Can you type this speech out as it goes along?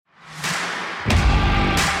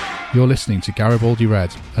You're listening to Garibaldi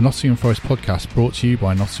Red, a Nottingham Forest podcast brought to you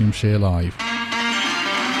by Nottinghamshire Live.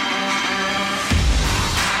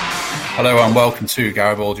 Hello and welcome to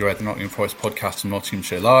Garibaldi Red, the Nottingham Forest podcast from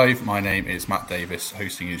Nottinghamshire Live. My name is Matt Davis,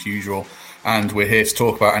 hosting as usual, and we're here to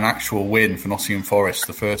talk about an actual win for Nottingham Forest,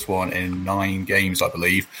 the first one in 9 games, I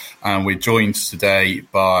believe. And we're joined today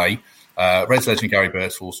by Reds legend Gary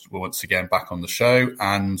Birtles, once again back on the show,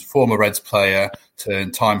 and former Reds player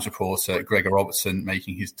turned Times reporter Gregor Robertson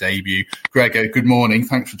making his debut. Gregor, good morning.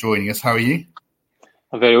 Thanks for joining us. How are you?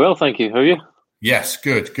 I'm very well, thank you. How are you? Yes,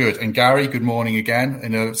 good. And Gary, good morning again,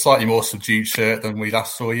 in a slightly more subdued shirt than we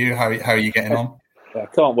last saw you. How are you getting on? I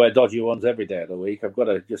can't wear dodgy ones every day of the week. I've got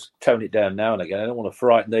to just tone it down now and again. I don't want to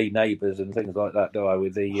frighten the neighbours and things like that, do I,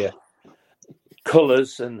 with the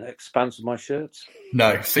colours and expanse of my shirts?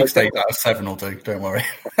 No, 6 days out of 7 will do, don't worry.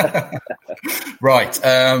 Right,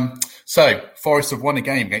 so Forest have won a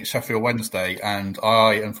game against Sheffield Wednesday, and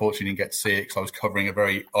I unfortunately didn't get to see it because I was covering a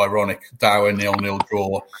very ironic dour 0-0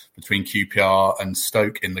 draw between QPR and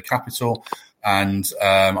Stoke in the capital. And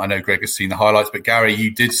I know Greg has seen the highlights, but Gary, you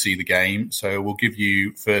did see the game, so we'll give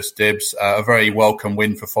you first dibs. A very welcome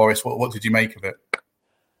win for Forest. What did you make of it?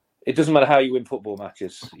 It doesn't matter how you win football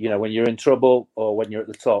matches. You know, when you're in trouble or when you're at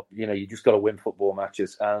the top, you know, you just got to win football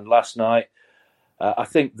matches. And last night, I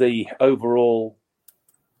think the overall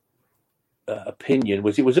opinion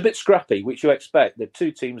was it was a bit scrappy, which you expect. The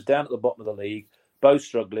two teams down at the bottom of the league, both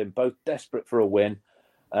struggling, both desperate for a win.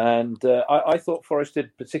 And I thought Forest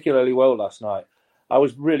did particularly well last night. I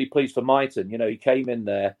was really pleased for Myton. You know, he came in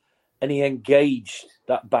there and he engaged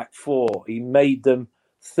that back four. He made them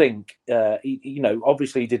think.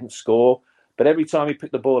 Obviously he didn't score, but every time he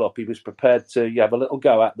picked the ball up, he was prepared to have a little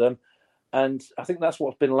go at them. And I think that's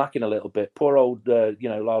what's been lacking a little bit. Poor old,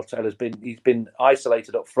 Lyle Taylor's been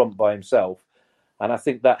isolated up front by himself. And I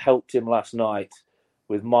think that helped him last night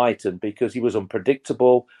with Myton because he was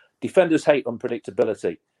unpredictable. Defenders hate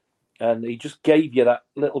unpredictability. And he just gave you that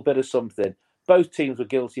little bit of something. Both teams were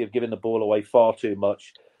guilty of giving the ball away far too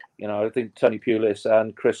much. You know, I think Tony Pulis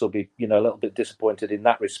and Chris will be, a little bit disappointed in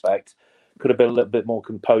that respect. Could have been a little bit more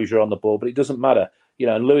composure on the ball, but it doesn't matter. You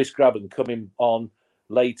know, and Lewis Grabban coming on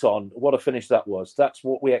late on, what a finish that was. That's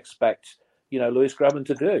what we expect, Lewis Grabban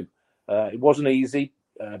to do. It wasn't easy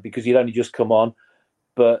because he'd only just come on,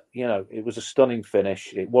 but, it was a stunning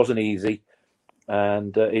finish. It wasn't easy,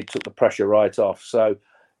 and it took the pressure right off. So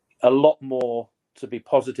a lot more to be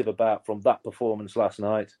positive about from that performance last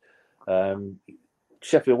night.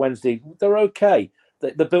 Sheffield Wednesday, they're okay.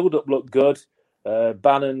 The build-up looked good.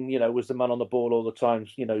 Bannon, was the man on the ball all the time,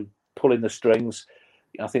 pulling the strings.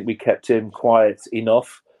 I think we kept him quiet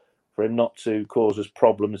enough for him not to cause us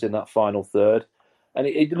problems in that final third. And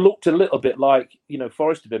it looked a little bit like,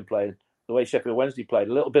 Forest had been playing, the way Sheffield Wednesday played.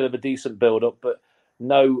 A little bit of a decent build-up, but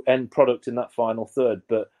no end product in that final third.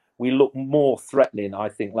 But we looked more threatening, I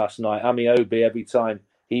think, last night. Ami Obi, every time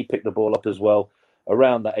he picked the ball up as well,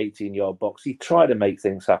 around that 18-yard box. He tried to make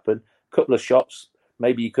things happen. A couple of shots.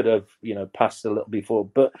 Maybe he could have, passed a little before.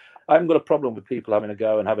 But I haven't got a problem with people having a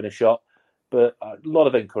go and having a shot. But a lot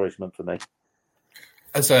of encouragement for me.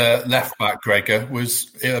 As a left-back, Gregor,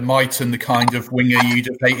 was Myton the kind of winger you'd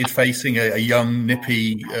have hated facing, a young,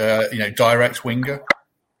 nippy, direct winger?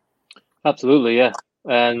 Absolutely, yeah.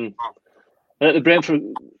 And at the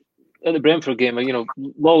Brentford game,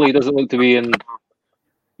 Lolly doesn't look to be in,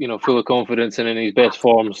 full of confidence and in his best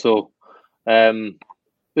form. So the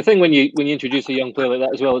thing when you introduce a young player like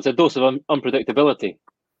that as well, it's a dose of unpredictability.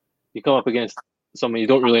 You come up against someone you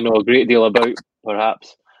don't really know a great deal about,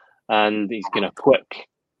 perhaps, and he's kind of quick,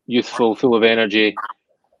 youthful, full of energy.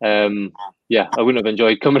 I wouldn't have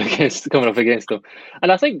enjoyed coming up against him.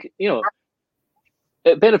 And I think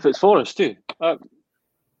it benefits Forest too.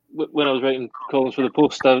 When I was writing columns for the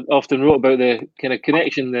Post, I often wrote about the kind of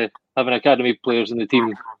connection that having academy players in the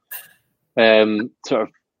team sort of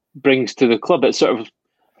brings to the club. It's sort of,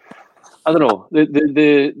 I don't know,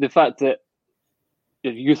 the fact that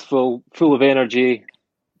you're youthful, full of energy,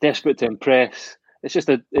 desperate to impress. It's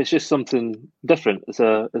just something different. It's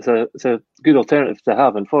a good alternative to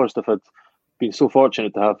have. And Forest have been so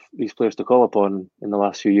fortunate to have these players to call upon in the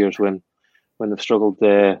last few years when they've struggled.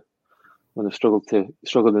 When they've struggled in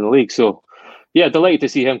the league. So, yeah, delighted to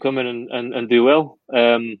see him come in and do well.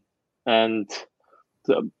 And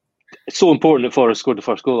it's so important that Forest scored the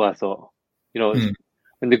first goal, I thought. And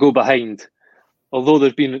they go behind. Although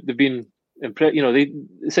they've been the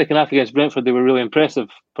second half against Brentford, they were really impressive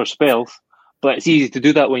for spells. But it's easy to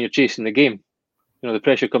do that when you're chasing the game. The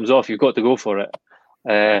pressure comes off, you've got to go for it.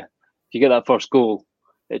 If you get that first goal,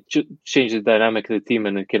 it changes the dynamic of the team,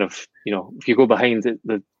 and it kind of, if you go behind it,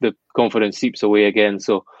 the confidence seeps away again.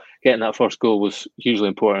 So getting that first goal was hugely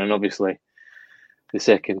important, and obviously the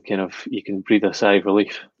second you can breathe a sigh of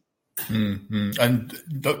relief. Mm-hmm.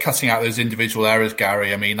 And cutting out those individual errors,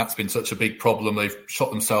 Gary, I mean, that's been such a big problem. They've shot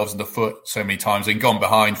themselves in the foot so many times and gone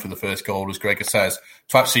behind for the first goal, as Gregor says.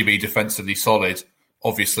 To actually be defensively solid,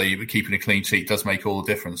 obviously, keeping a clean sheet does make all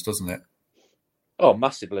the difference, doesn't it? Oh,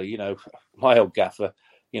 massively. My old gaffer,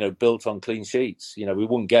 built on clean sheets. We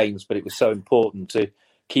won games, but it was so important to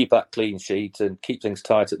keep that clean sheet and keep things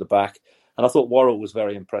tight at the back. And I thought Worrell was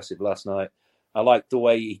very impressive last night. I liked the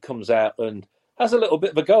way he comes out and has a little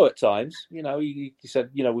bit of a go at times. He said,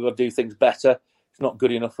 we've got to do things better. It's not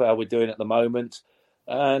good enough how we're doing at the moment.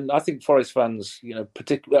 And I think Forest fans,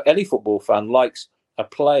 particularly any football fan, likes a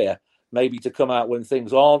player maybe to come out when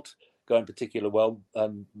things aren't going particularly well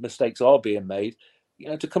and mistakes are being made,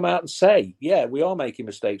 to come out and say, yeah, we are making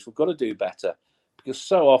mistakes. We've got to do better. Because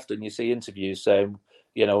so often you see interviews saying,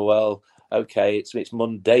 well, okay, it's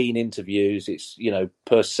mundane interviews. It's,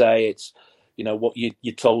 per se, it's, what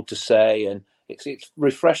you're told to say. And it's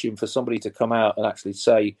refreshing for somebody to come out and actually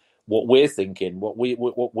say what we're thinking, what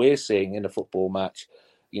we're seeing in a football match.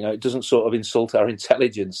 It doesn't sort of insult our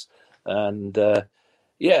intelligence. And there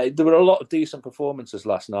were a lot of decent performances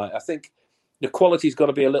last night. I think the quality's got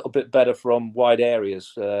to be a little bit better from wide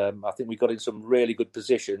areas. I think we got in some really good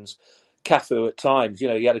positions. Cafu at times, he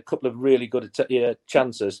had a couple of really good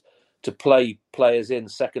chances to play players in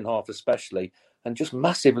second half especially, and just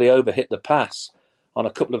massively overhit the pass on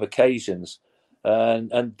a couple of occasions.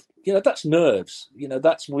 And that's nerves.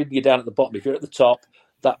 That's when you're down at the bottom. If you're at the top,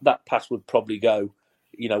 that pass would probably go,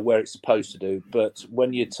 where it's supposed to do. But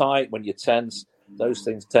when you're tight, when you're tense, those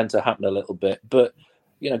things tend to happen a little bit. But,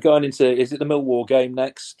 going into, is it the Millwall game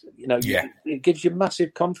next? It gives you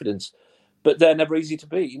massive confidence. But they're never easy to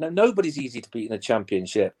beat. Nobody's easy to beat in a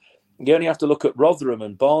championship. You only have to look at Rotherham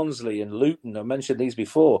and Barnsley and Luton. I mentioned these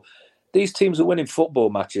before. These teams are winning football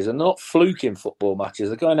matches and not fluking football matches.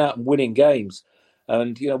 They're going out and winning games.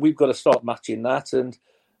 And, we've got to start matching that. And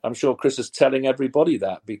I'm sure Chris is telling everybody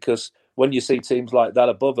that, because when you see teams like that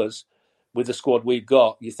above us with the squad we've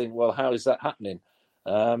got, you think, well, how is that happening?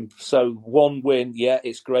 So one win,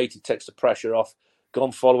 it's great. It takes the pressure off. Go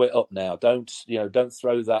and follow it up now. Don't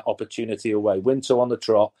throw that opportunity away. Win two on the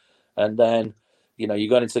trot. And then, you're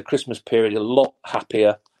going into the Christmas period a lot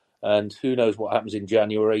happier. And who knows what happens in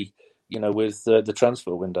January, with the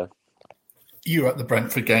transfer window. You were at the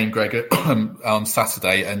Brentford game, Greg, on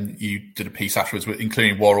Saturday, and you did a piece afterwards,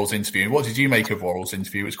 including Worrell's interview. What did you make of Worrell's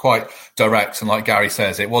interview? It was quite direct, and like Gary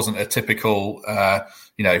says, it wasn't a typical,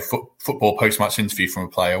 football post-match interview from a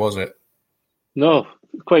player, was it? No,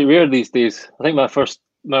 quite rare these days. I think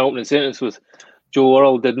my opening sentence was, Joe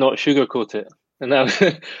Worrell did not sugarcoat it, and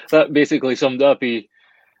that basically summed up.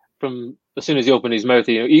 From as soon as he opened his mouth,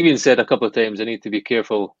 he even said a couple of times, "I need to be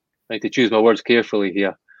careful. I need to choose my words carefully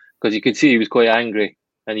here." Because you could see he was quite angry,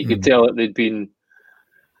 and you could tell that they'd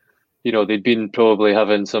been probably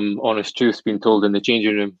having some honest truths being told in the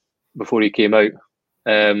changing room before he came out.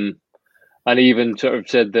 And he even sort of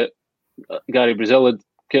said that Gary Brazil had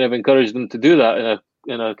kind of encouraged them to do that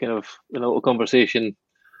in a little conversation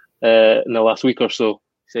in the last week or so.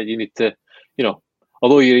 He said, you need to,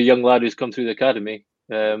 although you're a young lad who's come through the academy,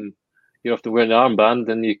 you have to wear an armband,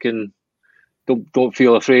 and you don't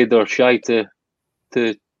feel afraid or shy to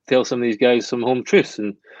tell some of these guys some home truths,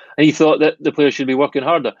 and he thought that the players should be working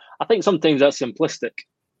harder. I think sometimes that's simplistic.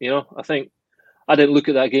 I think I didn't look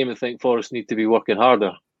at that game and think Forest need to be working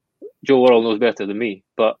harder. Joe Worrell knows better than me,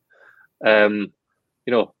 but I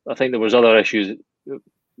think there was other issues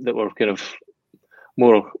that were kind of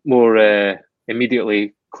more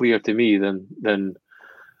immediately clear to me than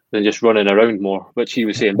just running around more, which he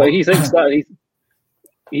was saying. But he thinks that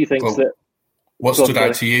he thinks that. What stood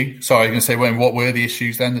out to you? Sorry, I was going to say, what were the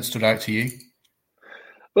issues then that stood out to you?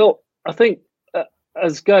 Well, I think,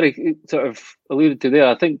 as Gary sort of alluded to there,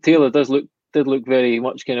 I think Taylor did look very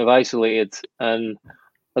much kind of isolated. And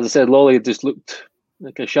as I said, Lolly just looked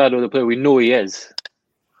like a shadow of the player we know he is.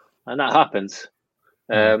 And that happens.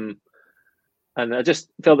 And I just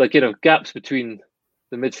felt like kind of gaps between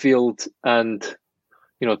the midfield and,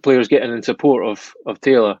 players getting in support of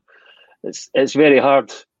Taylor. It's very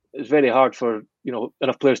hard. It's very hard for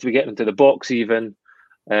enough players to be getting into the box even,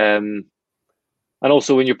 and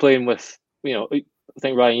also when you're playing with I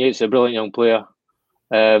think Ryan Yates is a brilliant young player.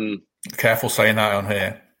 Careful saying that on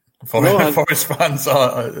here. Forest fans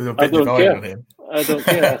are a bit divided on him. I don't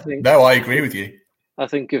care. I think, no, I agree with you. I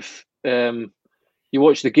think if you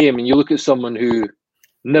watch the game and you look at someone who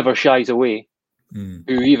never shies away, who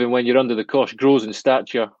even when you're under the cosh grows in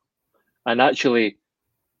stature, and actually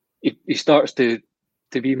he starts to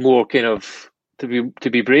be more kind of to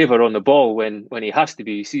be braver on the ball when he has to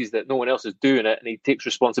be. He sees that no one else is doing it, and he takes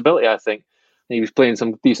responsibility. I think and he was playing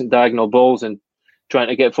some decent diagonal balls and trying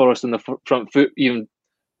to get Forrest on the front foot, even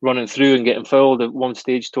running through and getting fouled at one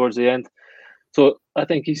stage towards the end. So I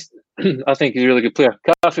think he's a really good player.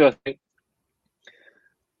 Cafu, I think,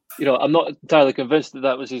 I'm not entirely convinced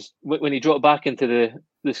that was his. When he dropped back into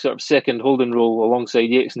the sort of second holding role alongside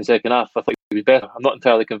Yates in the second half, I think he was better. I'm not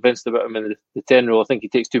entirely convinced about him in the 10 role. I think he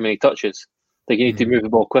takes too many touches. I think you need to move the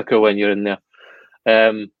ball quicker when you're in there.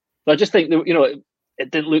 But I just think that,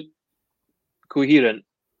 it didn't look coherent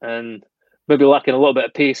and maybe lacking a little bit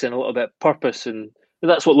of pace and a little bit of purpose, and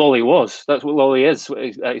that's what Lolly was. That's what Lolly is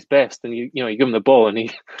at his best. And you give him the ball, and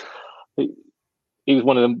he was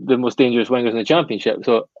one of the most dangerous wingers in the championship.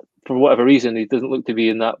 So for whatever reason, he doesn't look to be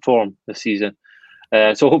in that form this season.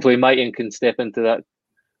 So hopefully, Mighton can step into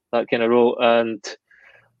that kind of role. And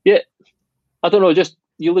yeah, I don't know. Just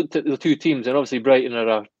you looked at the two teams, and obviously Brentford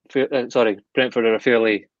are a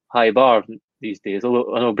fairly high bar these days.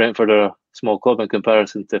 Although I know Brentford are a small club in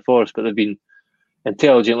comparison to Forest, but they've been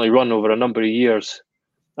intelligently run over a number of years.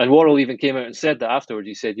 And Worrell even came out and said that afterwards.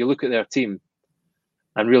 He said, you look at their team,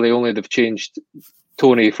 and really only they've changed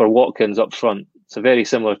Tony for Watkins up front. It's a very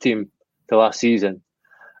similar team to last season.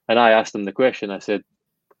 And I asked him the question. I said,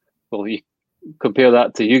 well, you compare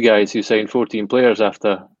that to you guys who signed 14 players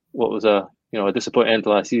after what was a disappointing end to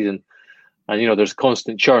last season. And, there's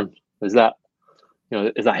constant churn. Is that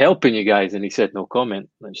helping you guys? And he said no comment.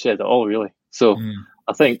 And he said it all, really. So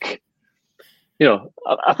I think,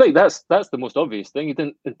 I think that's the most obvious thing.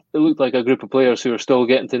 It looked like a group of players who are still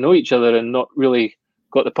getting to know each other and not really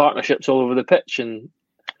got the partnerships all over the pitch. And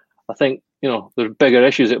I think, there's bigger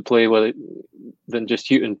issues at play than just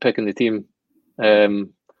Houghton picking the team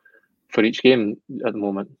for each game at the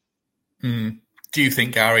moment. Do you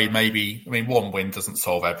think, Gary, one win doesn't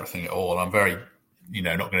solve everything at all? I'm very,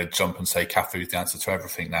 not going to jump and say Cafu's the answer to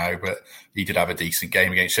everything now, but he did have a decent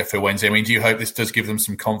game against Sheffield Wednesday. Do you hope this does give them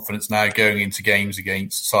some confidence now going into games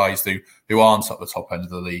against sides who aren't at the top end of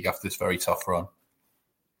the league after this very tough run?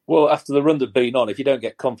 Well, after the run they've been on, if you don't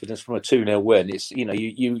get confidence from a 2-0 win, it's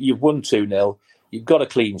you've won 2-0, you've got a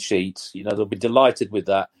clean sheet. They'll be delighted with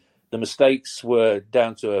that. The mistakes were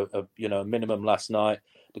down to a minimum last night.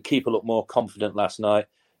 The keeper looked more confident last night.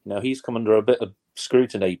 He's come under a bit of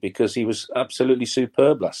scrutiny because he was absolutely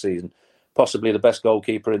superb last season, possibly the best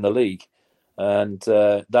goalkeeper in the league. And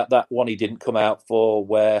that one he didn't come out for,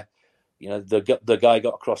 where the guy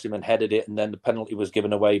got across him and headed it, and then the penalty was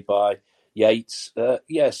given away by Yates.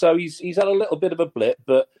 So he's had a little bit of a blip,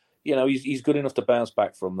 but he's good enough to bounce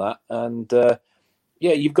back from that. And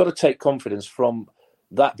you've got to take confidence from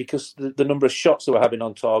that, because the number of shots they were having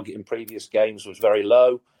on target in previous games was very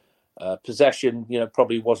low. Possession,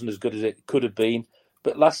 probably wasn't as good as it could have been.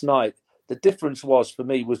 But last night, the difference was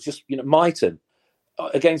just Mighton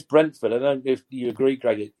against Brentford. I don't know if you agree,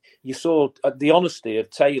 Greg. You saw the honesty of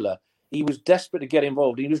Taylor. He was desperate to get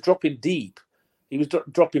involved. He was dropping deep. He was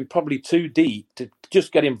dropping probably too deep to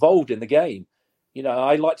just get involved in the game.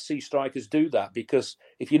 I like to see strikers do that, because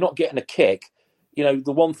if you're not getting a kick, the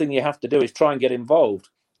one thing you have to do is try and get involved.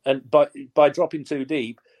 And by dropping too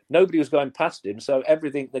deep, nobody was going past him. So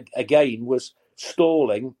everything, again, was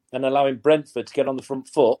stalling and allowing Brentford to get on the front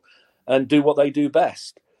foot and do what they do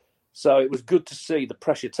best. So it was good to see the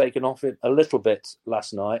pressure taken off it a little bit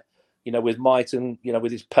last night, with Mighton,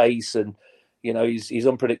 with his pace and, his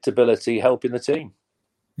unpredictability helping the team.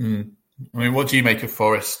 What do you make of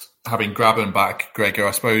Forrest having Graben back, Gregor?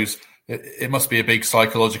 I suppose it must be a big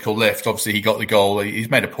psychological lift. Obviously, he got the goal.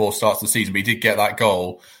 He's made a poor start to the season, but he did get that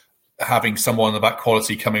goal. Having someone of that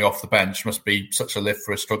quality coming off the bench must be such a lift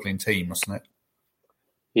for a struggling team, mustn't it?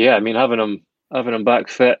 Yeah, having him back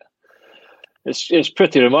fit, it's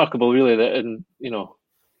pretty remarkable, really. That, and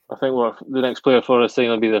I think the next player for us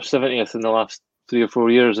will be their 70th in the last 3 or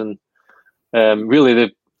 4 years, and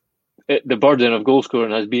really the burden of goal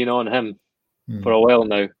scoring has been on him for a while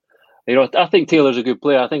now. I think Taylor's a good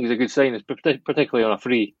player. I think he's a good sign, particularly on a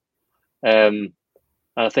free. And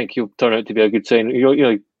I think he'll turn out to be a good sign.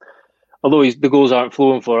 Although the goals aren't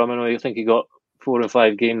flowing for him, I think he got 4 or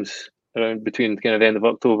 5 games around between kind of end of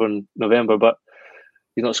October and November, but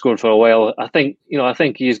he's not scored for a while. I think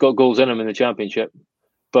he's got goals in him in the Championship,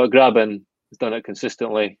 but Graben has done it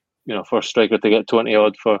consistently. First striker to get 20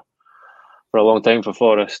 odd for a long time for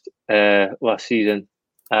Forest last season.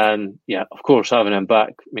 And yeah, of course, having him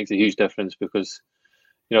back makes a huge difference, because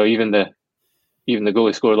even the goal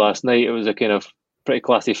he scored last night, it was a kind of pretty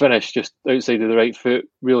classy finish, just outside of the right foot,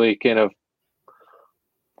 really kind of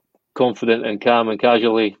confident and calm and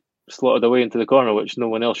casually slotted away into the corner, which no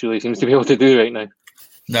one else really seems to be able to do right now.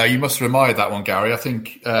 No, you must have admired that one, Gary. I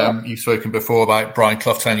think you've spoken before about Brian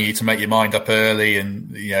Clough telling you to make your mind up early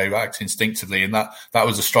and act instinctively, and that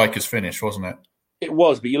was a striker's finish, wasn't it? It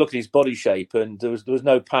was, but you look at his body shape, and there was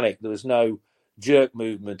no panic, there was no jerk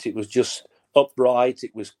movement. It was just upright.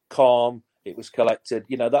 It was calm. It was collected.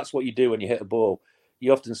 That's what you do when you hit a ball.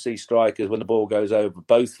 You often see strikers when the ball goes over,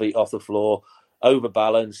 both feet off the floor,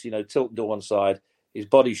 overbalanced, tilting to one side. His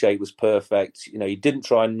body shape was perfect. He didn't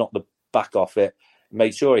try and knock the back off it.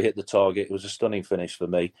 Made sure he hit the target. It was a stunning finish for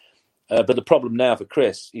me. But the problem now for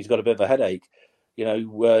Chris, he's got a bit of a headache.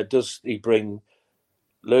 Does he bring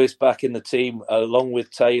Lewis back in the team along with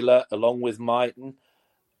Taylor, along with Mighton?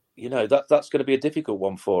 That's going to be a difficult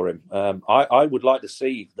one for him. I would like to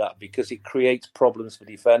see that because it creates problems for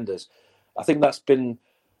defenders. I think that's been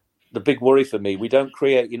the big worry for me. We don't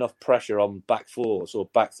create enough pressure on back fours or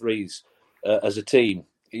back threes as a team.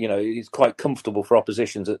 It's quite comfortable for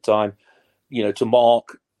oppositions at time, to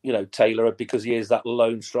mark, Taylor because he is that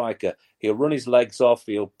lone striker. He'll run his legs off.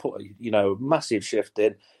 He'll put, a massive shift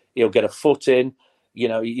in. He'll get a foot in.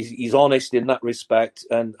 He's honest in that respect.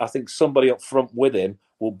 And I think somebody up front with him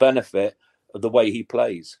will benefit of the way he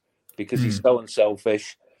plays because he's so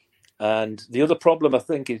unselfish. And the other problem, I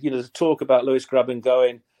think, is, the talk about Lewis Grabban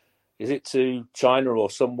going, is it to China or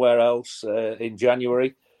somewhere else in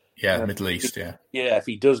January? Yeah, Middle East, yeah. Yeah, if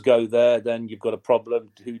he does go there, then you've got a problem.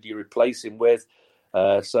 Who do you replace him with?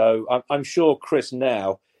 So I'm sure Chris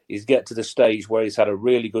now is get to the stage where he's had a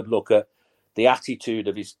really good look at the attitude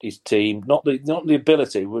of his team, not the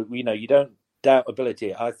ability. You don't doubt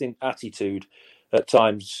ability. I think attitude at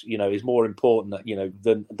times, is more important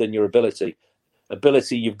than your ability.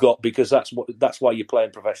 Ability you've got because that's why you're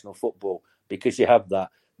playing professional football, because you have that.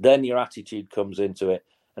 Then your attitude comes into it.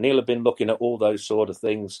 And he'll have been looking at all those sort of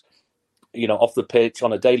things, off the pitch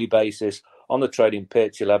on a daily basis, on the training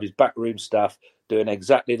pitch. He'll have his backroom staff doing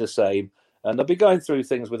exactly the same. And they'll be going through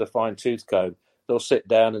things with a fine-tooth comb. They'll sit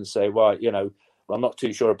down and say, right, I'm not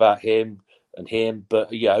too sure about him, but,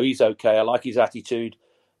 he's okay. I like his attitude.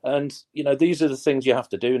 And, these are the things you have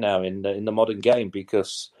to do now in the modern game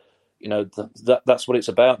because, that's what it's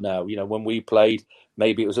about now. When we played,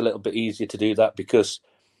 maybe it was a little bit easier to do that because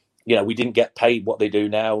we didn't get paid what they do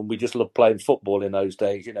now, and we just loved playing football in those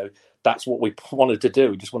days. That's what we wanted to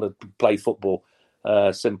do. We just wanted to play football,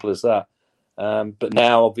 simple as that. But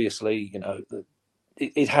now, obviously,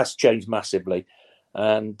 it has changed massively,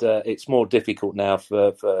 and it's more difficult now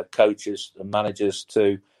for coaches and managers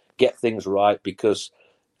to get things right because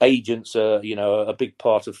agents are, a big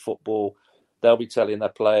part of football. They'll be telling their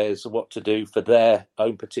players what to do for their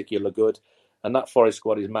own particular good, and that Forest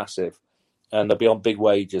squad is massive. And they'll be on big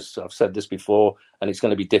wages. I've said this before, and it's going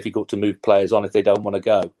to be difficult to move players on if they don't want to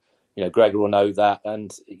go. Gregor will know that,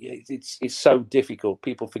 and it's so difficult.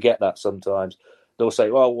 People forget that sometimes. They'll say,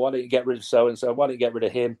 "Well, why don't you get rid of so and so? Why don't you get rid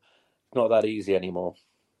of him?" It's not that easy anymore.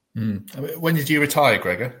 When did you retire,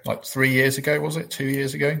 Gregor? Like 3 years ago, was it? 2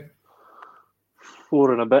 years ago?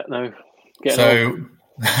 4 and a bit now.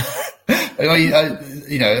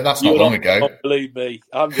 That's not long ago. Believe me,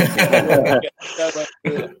 I'm getting.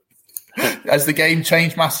 Has the game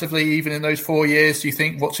changed massively even in those 4 years, do you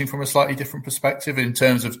think, watching from a slightly different perspective in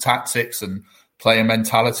terms of tactics and player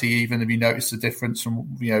mentality even? Have you noticed a difference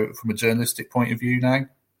from a journalistic point of view now?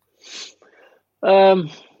 I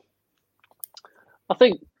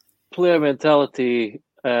think player mentality,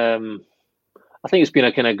 I think it's been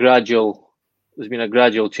a kind of gradual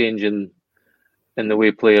change in the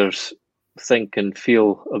way players think and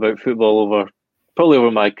feel about football probably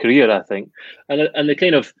over my career, I think. And the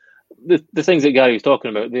kind of the things that Gary was talking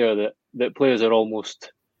about there, that players are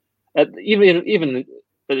almost even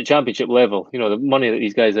at the championship level, the money that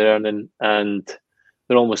these guys are earning, and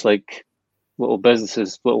they're almost like little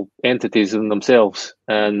businesses, little entities in themselves.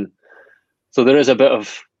 And so there is a bit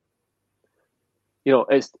of,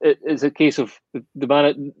 it's a case of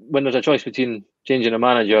when there's a choice between changing a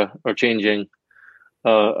manager or changing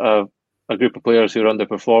a group of players who are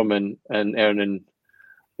underperforming and earning,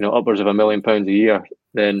 upwards of £1 million a year,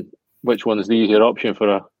 then which one is the easier option for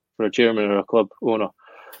a chairman or a club owner?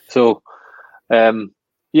 So,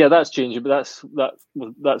 that's changing, but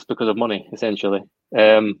that's because of money essentially.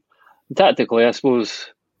 Tactically, I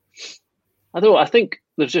suppose, I think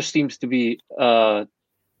there just seems to be more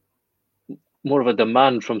of a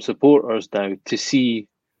demand from supporters now to see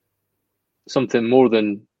something more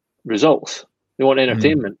than results. They want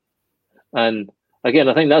entertainment, and again,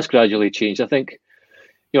 I think that's gradually changed. I think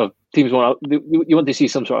teams you want to see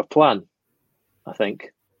some sort of plan. I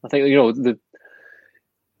think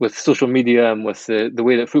with social media and with the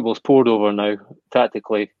way that football's poured over now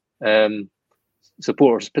tactically,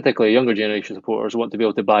 supporters, particularly younger generation supporters, want to be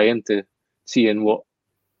able to buy into seeing what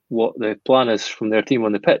the plan is from their team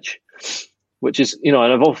on the pitch, which is, and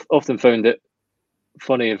I've often found it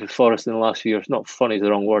funny with Forest in the last few years. Not funny is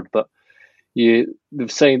the wrong word, but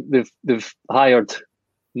they've hired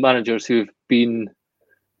managers who've been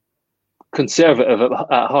conservative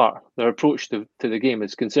at heart. Their approach to the game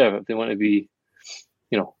is conservative. They want to be,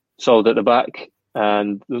 solid at the back,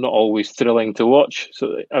 and they're not always thrilling to watch.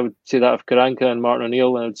 So I would say that of Karanka and Martin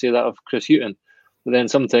O'Neill, and I would say that of Chris Hughton. But then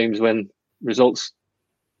sometimes when results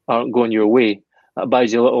aren't going your way, that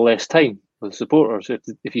buys you a little less time with supporters.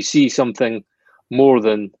 If you see something more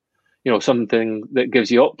than, something that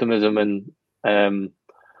gives you optimism and a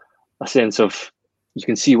sense of, you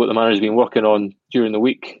can see what the manager's been working on during the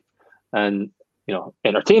week, and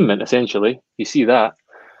entertainment essentially. You see that,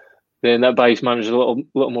 then that buys managers a little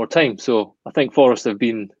more time. So I think Forest have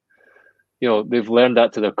been, they've learned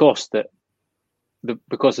that to their cost, that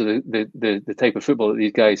because of the type of football that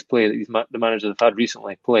these guys play, that the managers have had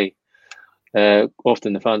recently play,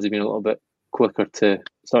 often the fans have been a little bit quicker to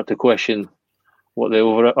start to question what the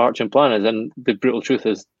overarching plan is. And the brutal truth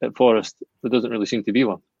is, at Forest, there doesn't really seem to be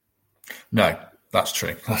one. No, that's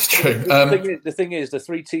true. That's true. The thing is, the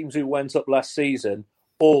three teams who went up last season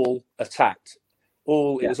all attacked.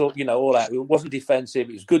 It was all out. It wasn't defensive.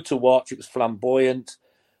 It was good to watch. It was flamboyant.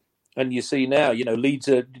 And you see now, Leeds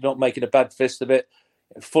are not making a bad fist of it.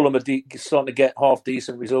 Fulham are starting to get half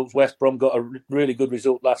decent results. West Brom got a really good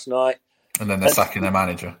result last night. And then they're sacking their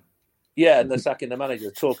manager. Yeah, and they're sacking the manager.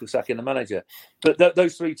 Talk of sacking the manager. But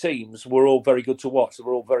those three teams were all very good to watch. They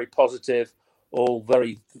were all very positive, all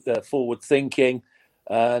very forward thinking.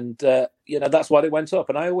 And, that's why they went up.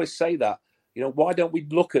 And I always say that. Why don't we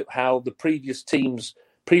look at how the previous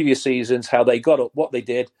seasons, how they got up, what they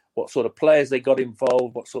did, what sort of players they got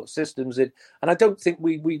involved, what sort of systems it. And I don't think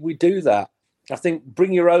we do that. I think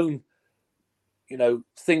bring your own,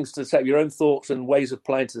 things to say, your own thoughts and ways of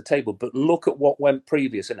playing to the table, but look at what went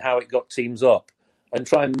previous and how it got teams up, and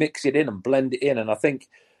try and mix it in and blend it in. And I think,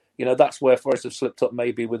 that's where Forest have slipped up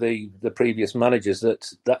maybe with the previous managers.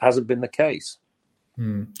 That hasn't been the case.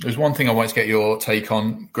 There's one thing I want to get your take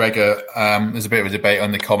on, Gregor. There's a bit of a debate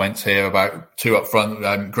on the comments here about two up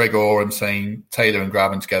front. Gregor Oram saying Taylor and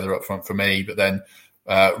Graben together up front for me, but then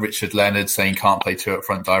Richard Leonard saying can't play two up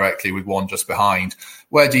front directly with one just behind.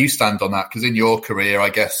 Where do you stand on that? Because in your career, I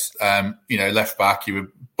guess, left back, you were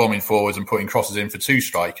bombing forwards and putting crosses in for two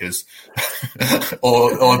strikers,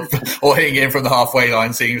 or hitting in from the halfway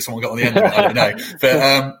line, seeing if someone got on the end of it. I don't know.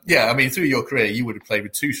 But through your career, you would have played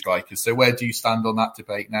with two strikers. So where do you stand on that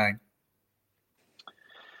debate now?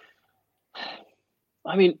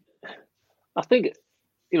 I think,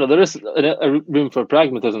 there is a room for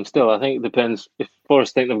pragmatism still. I think it depends if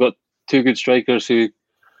Forest think they've got two good strikers who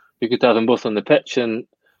could have them both on the pitch, and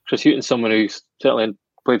Chris Hughton's someone who's certainly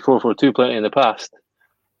played 4-4-2 plenty in the past.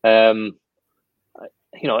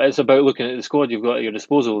 It's about looking at the squad you've got at your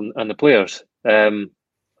disposal and the players. I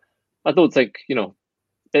don't think,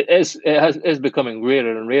 it is becoming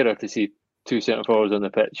rarer and rarer to see two centre forwards on the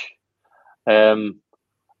pitch. And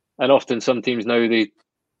often some teams now they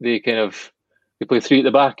play three at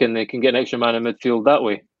the back and they can get an extra man in midfield that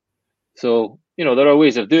way. So, there are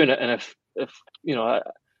ways of doing it. And if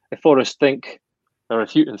Forest think, or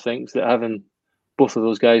if Hughton thinks that having both of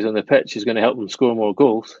those guys on the pitch is going to help them score more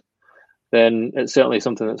goals, then it's certainly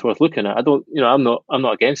something that's worth looking at. I'm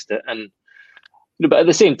not against it. And but at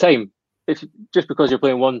the same time, if just because you're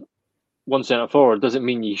playing one centre forward doesn't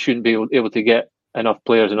mean you shouldn't be able to get enough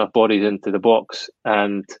players, enough bodies into the box,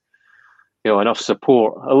 and enough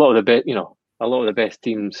support. A lot of the best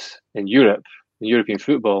teams in Europe, in European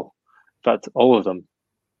football, in fact, all of them,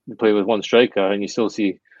 they play with one striker, and you still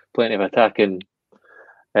see plenty of attacking,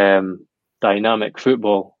 dynamic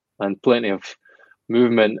football, and plenty of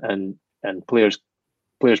movement and players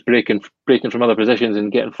breaking from other positions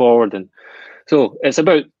and getting forward. And so it's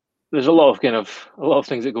about, there's a lot of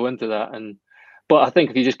things that go into that. But I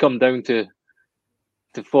think if you just come down to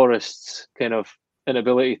Forest's kind of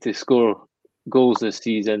inability to score goals this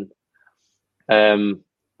season, and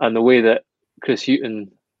the way that Chris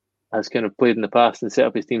Hughton has kind of played in the past and set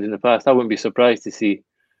up his teams in the past, I wouldn't be surprised to see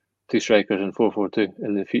two strikers in 4-4-2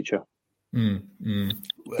 in the future.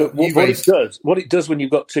 But what it does when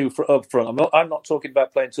you've got two up front, I'm not talking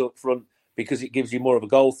about playing two up front because it gives you more of a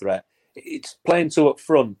goal threat. It's playing two up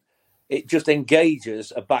front. It just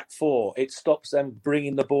engages a back four. It stops them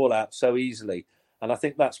bringing the ball out so easily. And I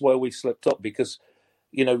think that's where we've slipped up because,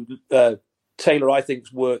 Taylor, I think,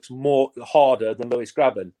 works harder than Lewis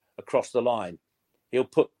Graben across the line. He'll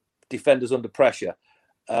put defenders under pressure.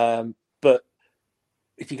 But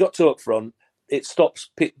if you got two up front, it stops,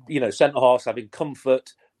 centre halves having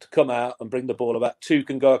comfort to come out and bring the ball about. Two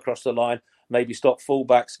can go across the line, maybe stop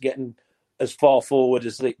fullbacks getting as far forward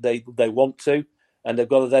as they want to, and they've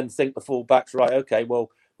got to then think the fullbacks, right, okay, well,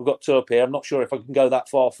 we've got two up here, I'm not sure if I can go that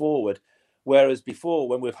far forward. Whereas before,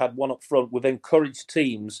 when we've had one up front, we've encouraged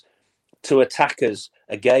teams to attack us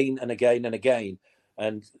again and again and again.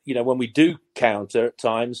 And, when we do counter at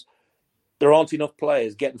times, there aren't enough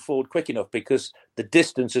players getting forward quick enough because the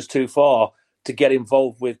distance is too far to get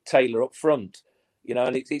involved with Taylor up front.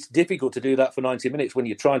 And it's difficult to do that for 90 minutes when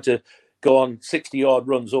you're trying to go on 60-yard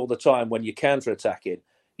runs all the time when you're counter-attacking.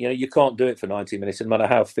 You can't do it for 90 minutes, no matter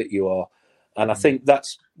how fit you are. And I think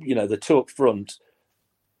that's, the two up front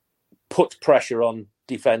puts pressure on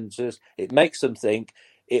defenders. It makes them think.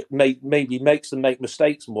 It maybe makes them make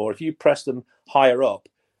mistakes more. If you press them higher up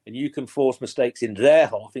and you can force mistakes in their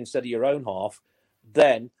half instead of your own half,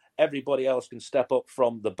 then everybody else can step up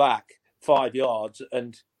from the back 5 yards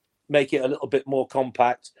and make it a little bit more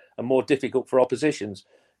compact and more difficult for oppositions.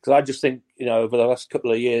 Because I just think, over the last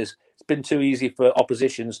couple of years, it's been too easy for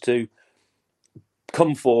oppositions to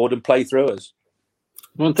come forward and play through us.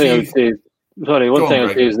 One thing I would say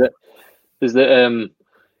is that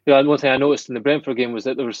one thing I noticed in the Brentford game was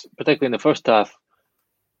that there was, particularly in the first half,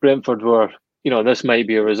 Brentford were, this might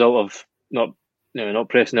be a result of not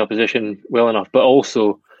pressing the opposition well enough, but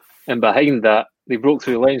also, and behind that, they broke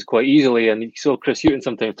through the lines quite easily, and you saw Chris Hughton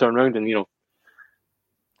sometimes turn around and,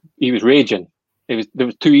 he was raging. It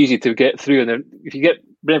was too easy to get through, and if you get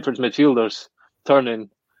Brentford's midfielders turning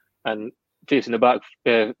and facing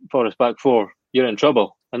the Forest back four, you're in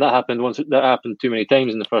trouble. And that happened too many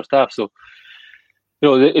times in the first half. So,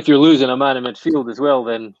 if you're losing a man in midfield as well,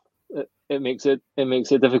 then it makes it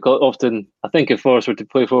difficult. Often, I think if Forest were to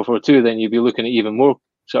play 4-4-2, then you'd be looking at even more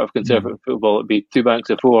sort of conservative football. It'd be two banks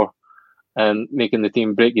of four and making the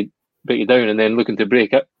team break you down, and then looking to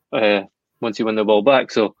break it once you win the ball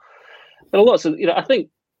back. So there are lots of, I think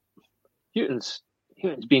Hughton's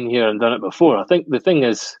been here and done it before. I think the thing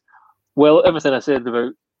is, well, everything I said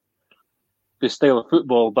about the style of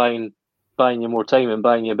football buying you more time and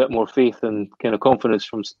buying you a bit more faith and kind of confidence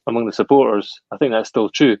from among the supporters, I think that's still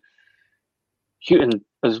true. Hughton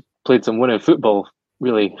has played some winning football,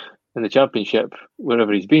 really, in the Championship,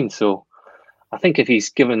 wherever he's been. So I think if he's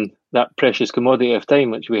given that precious commodity of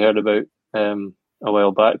time, which we heard about a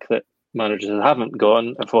while back, that managers haven't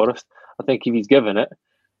gotten at Forest, I think if he's given it,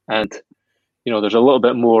 and, there's a little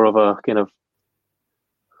bit more of a kind of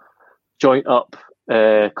joint up,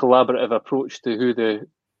 collaborative approach to who they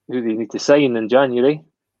need to sign in January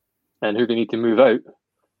and who they need to move out,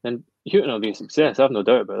 then Hughton will be a success. I have no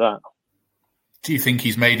doubt about that. Do you think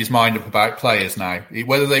he's made his mind up about players now?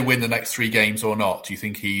 Whether they win the next 3 games or not, do you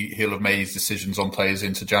think he'll have made his decisions on players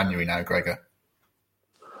into January now, Gregor?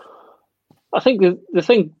 I think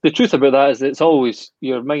the truth about that is that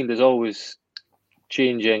your mind is always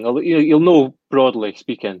changing. You'll know, broadly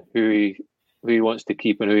speaking, who he wants to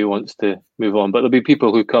keep and who he wants to move on. But there'll be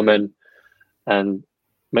people who come in and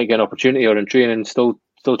might get an opportunity or in training and still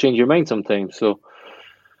change your mind sometimes. So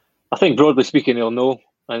I think, broadly speaking, he'll know.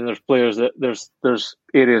 And there's players that there's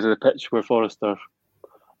areas of the pitch where Forest have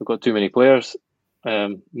got too many players.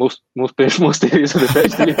 Most areas of the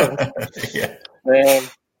pitch, to be honest. Yeah.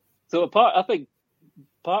 So I think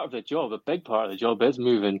part of the job, a big part of the job, is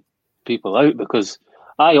moving people out, because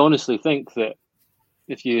I honestly think that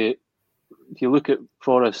if you look at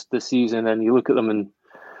Forest this season and you look at them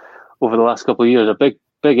over the last couple of years, a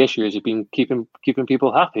big issue is you've been keeping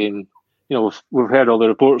people happy. And we've heard all the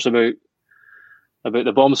reports about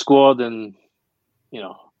the bomb squad, and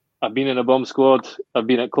I've been in a bomb squad. I've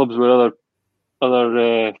been at clubs where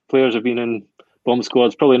other players have been in bomb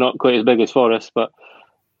squads. Probably not quite as big as Forest, but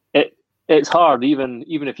it's hard even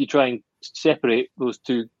if you try and separate those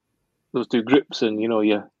two groups, and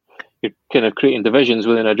you're kind of creating divisions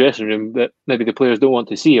within a dressing room that maybe the players don't want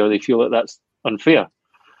to see, or they feel that that's unfair.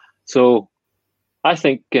 So I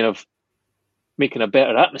think kind of making a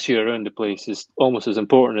better atmosphere around the place is almost as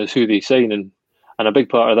important as who they sign, and a big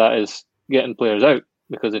part of that is getting players out,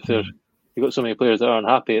 because if you've got so many players that aren't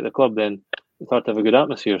happy at the club, then it's hard to have a good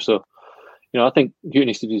atmosphere. So, I think you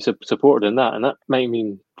needs to be supported in that, and that might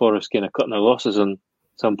mean Forest kind of cutting their losses on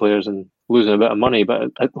some players and losing a bit of money,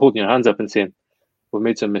 but holding your hands up and saying, we've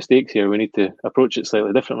made some mistakes here, we need to approach it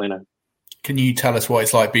slightly differently now. Can you tell us what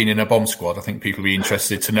it's like being in a bomb squad? I think people will be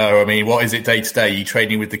interested to know. I mean, what is it day to day? Are you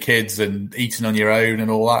training with the kids and eating on your own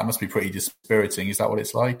and all that? It must be pretty dispiriting. Is that what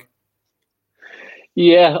it's like?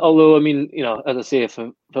 Yeah, although, I mean, as I say, if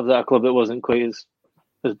I was at a club that wasn't quite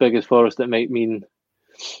as big as Forest, it might mean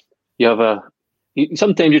you have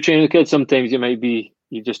sometimes you're training with kids, sometimes you might be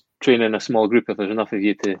you just train in a small group if there's enough of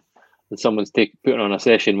you and someone's putting on a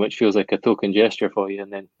session which feels like a token gesture for you,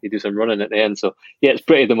 and then you do some running at the end. So yeah, it's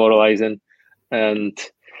pretty demoralising, and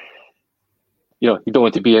you don't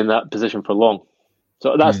want to be in that position for long.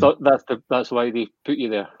 So that's why they put you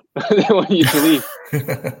there. They want you to leave,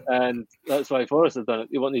 and that's why Forest have done it.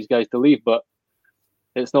 They want these guys to leave, but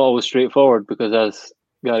it's not always straightforward because, as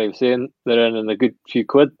Gary was saying, they're in a good few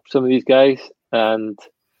quid, some of these guys, and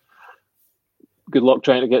good luck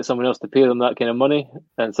trying to get someone else to pay them that kind of money.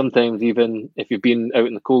 And sometimes, even if you've been out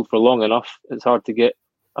in the cold for long enough, it's hard to get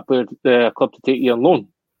a club to take you on loan.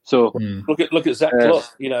 So look at Zach Clough.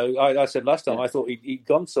 I said last time I thought he'd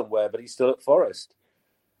gone somewhere, but he's still at Forest.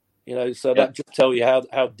 So that just tells you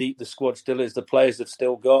how deep the squad still is. The players have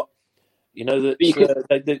still got,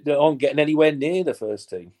 that they aren't getting anywhere near the first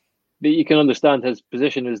team. But you can understand his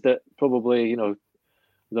position is that probably, I don't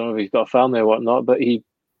know if he's got a family or whatnot, but he'd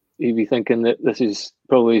be thinking that this is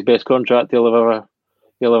probably his best contract he'll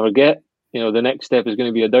ever get. The next step is going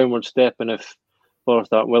to be a downward step, and if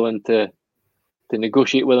Forest aren't willing to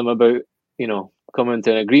negotiate with him about, coming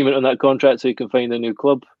to an agreement on that contract so he can find a new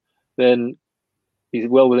club, then he's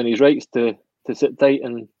well within his rights to sit tight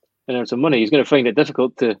and earn some money. He's going to find it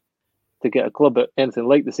difficult to get a club at anything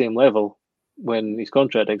like the same level when his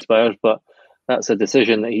contract expires, but that's a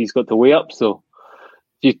decision that he's got to weigh up. So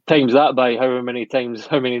if you times that by however many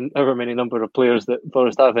number of players that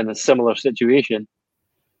Forest have in a similar situation,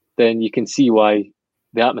 then you can see why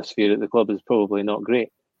the atmosphere at the club is probably not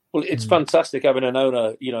great. Well, it's fantastic having an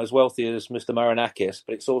owner, as wealthy as Mr. Marinakis,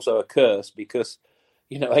 but it's also a curse because,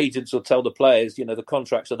 agents will tell the players, the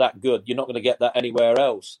contracts are that good, you're not going to get that anywhere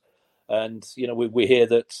else. And, we hear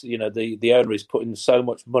that, the owner is putting so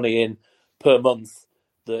much money in per month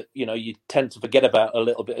that, you tend to forget about a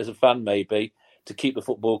little bit as a fan, maybe, to keep the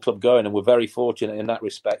football club going. And we're very fortunate in that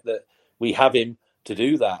respect that we have him to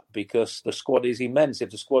do that because the squad is immense. If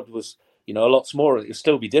the squad was, a lot smaller, it would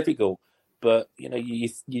still be difficult. But, you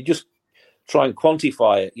just try and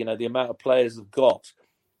quantify it, the amount of players they've got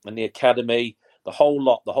and the academy, the whole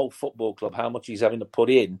lot, the whole football club, how much he's having to put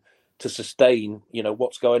in to sustain,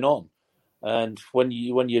 what's going on. And when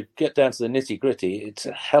you get down to the nitty gritty, it's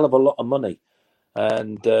a hell of a lot of money.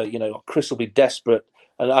 And, Chris will be desperate.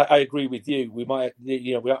 And I agree with you. We might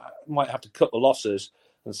have to cut the losses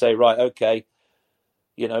and say, right, okay,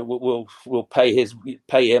 we'll pay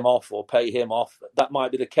him off or pay him off. That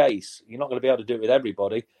might be the case. You're not going to be able to do it with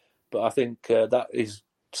everybody, but I think that is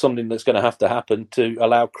something that's going to have to happen to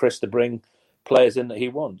allow Chris to bring players in that he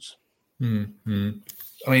wants. Mm-hmm.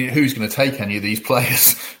 I mean, who's going to take any of these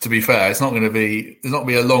players? To be fair, there's not going to be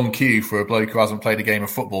a long queue for a bloke who hasn't played a game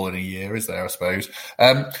of football in a year, is there? I suppose.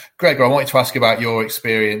 Gregor, I wanted to ask you about your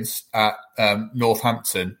experience at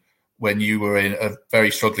Northampton when you were in a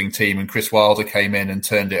very struggling team and Chris Wilder came in and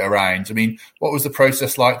turned it around. I mean, what was the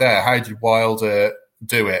process like there? How did Wilder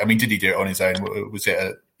do it? I mean, did he do it on his own?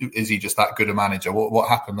 Is he just that good a manager? What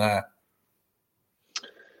happened there?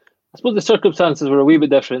 I suppose the circumstances were a wee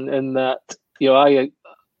bit different in that,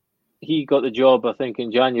 he got the job, I think,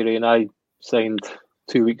 in January and I signed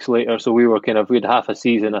 2 weeks later. So we had half a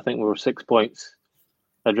season. I think we were 6 points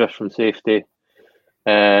adrift from safety.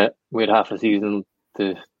 We had half a season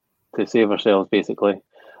to save ourselves, basically.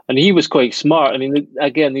 And he was quite smart. I mean,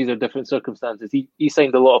 again, these are different circumstances. He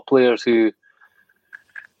signed a lot of players who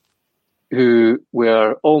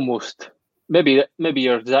were almost maybe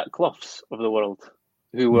your Zach Cloughs of the world,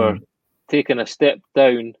 who were taking a step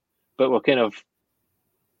down, but were kind of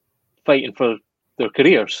fighting for their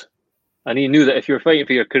careers. And he knew that if you're fighting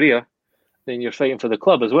for your career, then you're fighting for the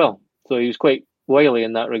club as well. So he was quite wily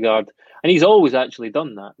in that regard. And he's always actually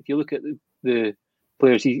done that. If you look at the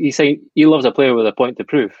players, he loves a player with a point to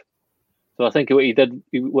prove. So I think what he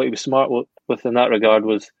was smart with in that regard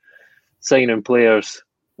was signing players.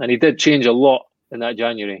 And he did change a lot in that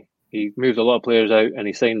January. He moved a lot of players out and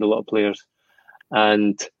he signed a lot of players.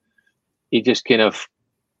 And he just kind of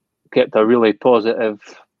kept a really positive,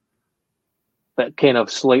 but kind of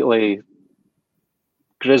slightly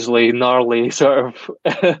grisly, gnarly sort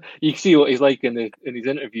of. You see what he's like in his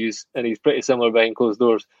interviews, and he's pretty similar behind closed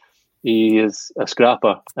doors. He is a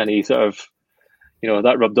scrapper, and he sort of,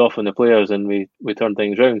 that rubbed off on the players, and we turned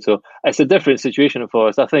things around. So it's a different situation for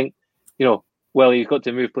us. I think, while he's got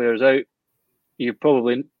to move players out, you're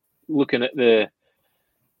probably looking at the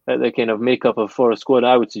kind of makeup of Forest squad.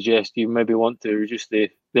 I would suggest you maybe want to reduce the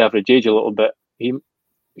average age a little bit.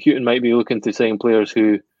 Houghton might be looking to sign players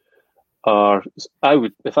who are,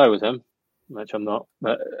 if I was him, which I'm not,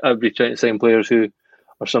 but I would be trying to sign players who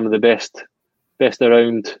are some of the best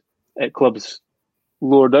around at clubs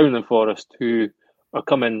lower down than Forest, who are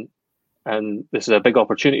coming and this is a big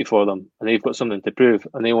opportunity for them, and they've got something to prove,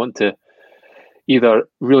 and they want to either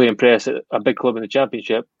really impress at a big club in the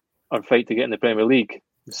Championship or fight to get in the Premier League.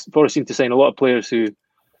 Forest seem to sign a lot of players who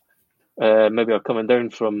maybe are coming down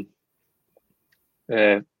from.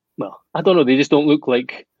 Well, I don't know. They just don't look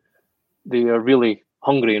like they are really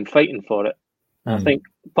hungry and fighting for it. And I think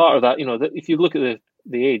part of that, if you look at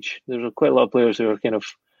the age, there's quite a lot of players who are kind of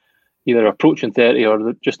either approaching 30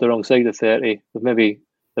 or just the wrong side of 30, with maybe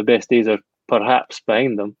the best days are perhaps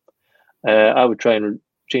behind them. I would try and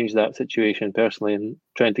change that situation personally and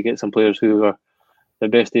trying to get some players who are the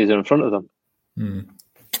best days are in front of them.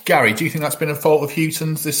 Gary, do you think that's been a fault of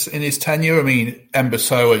Houghton's in his tenure? I mean,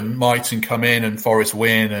 Embasseau and Mighton come in and Forest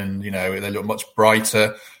win, and they look much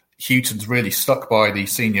brighter. Houghton's really stuck by the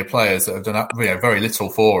senior players that have done very little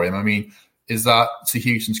for him. I mean, is that to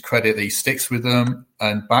Houghton's credit that he sticks with them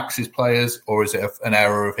and backs his players, or is it an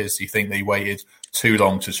error of his? Do you think they waited too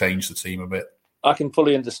long to change the team a bit? I can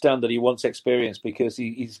fully understand that he wants experience because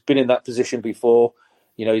he's been in that position before.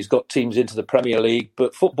 He's got teams into the Premier League,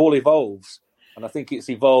 but football evolves. And I think it's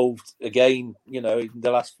evolved again, in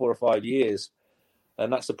the last 4 or 5 years.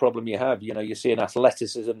 And that's the problem you have. You're seeing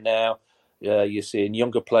athleticism now. You're seeing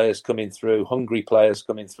younger players coming through, hungry players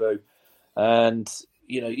coming through. And,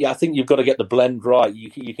 I think you've got to get the blend right.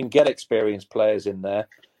 You can get experienced players in there,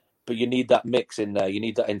 but you need that mix in there. You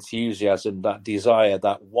need that enthusiasm, that desire,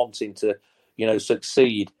 that wanting to,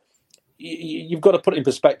 succeed. You've got to put it in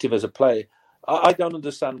perspective as a player. I don't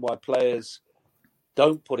understand why players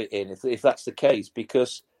don't put it in if that's the case,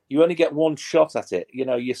 because you only get one shot at it.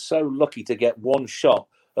 You're so lucky to get one shot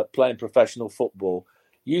at playing professional football.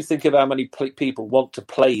 You think of how many people want to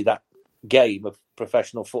play that game of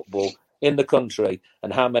professional football in the country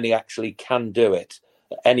and how many actually can do it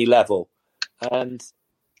at any level. And,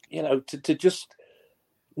 to just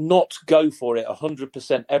not go for it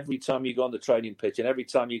 100% every time you go on the training pitch and every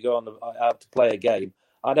time you go out to play a game,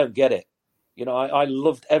 I don't get it. I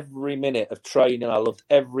loved every minute of training. I loved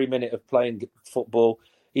every minute of playing football.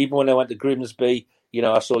 Even when I went to Grimsby,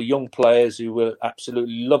 I saw young players who were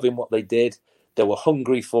absolutely loving what they did. They were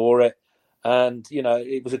hungry for it. And,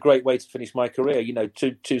 it was a great way to finish my career,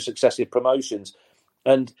 two successive promotions.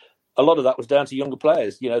 And a lot of that was down to younger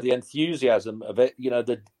players, the enthusiasm of it,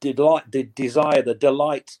 the desire, the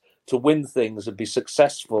delight to win things and be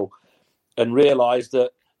successful and realise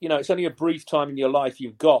that, it's only a brief time in your life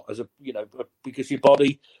you've got because your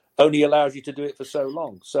body only allows you to do it for so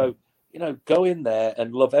long. So, go in there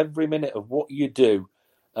and love every minute of what you do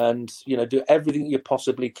and, do everything you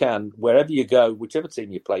possibly can, wherever you go, whichever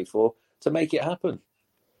team you play for, to make it happen.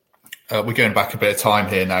 We're going back a bit of time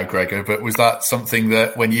here now, Gregor, but was that something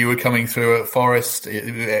that when you were coming through at Forest,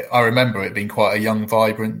 I remember it being quite a young,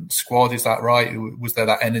 vibrant squad, is that right? Was there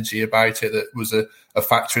that energy about it that was a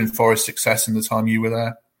factor in Forest's success in the time you were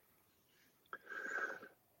there?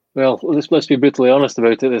 Well, let's be brutally honest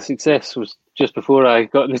about it. The success was just before I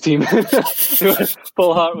got in the team.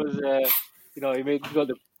 Paul Hart was, he got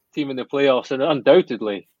the team in the playoffs, and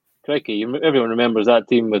undoubtedly, crikey, everyone remembers that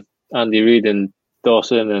team with Andy Reid and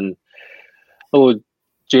Dawson, and although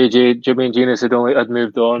Jermaine Genius had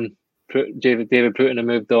moved on, David Pruitt had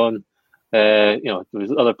moved on. There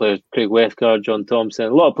was other players, Craig Westgard, John Thompson,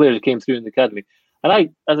 a lot of players came through in the academy. And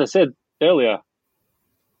as I said earlier,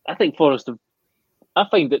 I think Forest I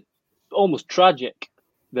find it almost tragic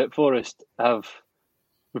that Forest have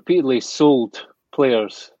repeatedly sold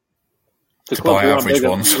players to clubs that aren't bigger,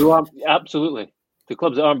 absolutely, to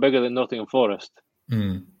clubs that aren't bigger than Nottingham Forest.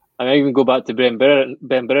 And I even go back to Ben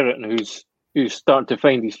Brereton, who's starting to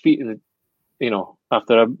find his feet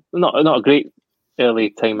after not a great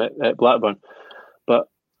early time at Blackburn, but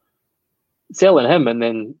selling him and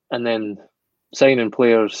then signing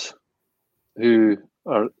players who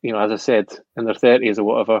are, as I said, in their 30s or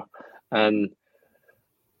whatever, and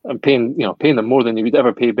paying them more than you would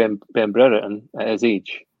ever pay Ben Brereton at his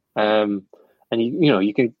age. And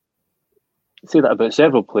you can say that about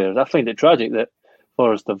several players. I find it tragic that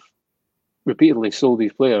Forest have repeatedly sold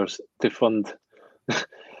these players to fund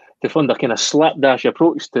a kind of slapdash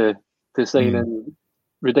approach to signing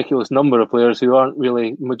ridiculous number of players who aren't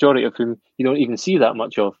really, majority of whom you don't even see that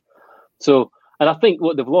much of. So, and I think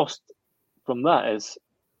what they've lost from that is,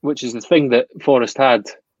 which is the thing that Forest had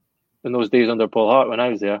in those days under Paul Hart when I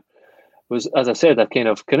was there, was, as I said, a kind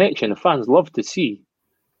of connection. The fans love to see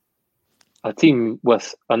a team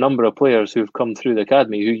with a number of players who've come through the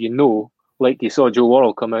academy who like you saw Joe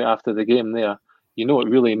Worrell come out after the game there, it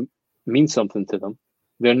really means something to them.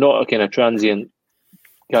 They're not a kind of transient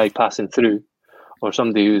guy passing through or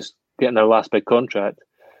somebody who's getting their last big contract.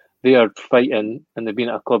 they are fighting and they've been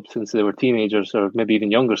at a club since they were teenagers or maybe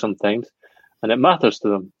even younger sometimes, and it matters to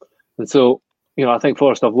them. And so, I think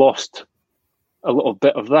Forest have lost a little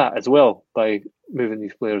bit of that as well by moving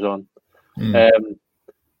these players on. And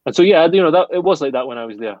so, that it was like that when I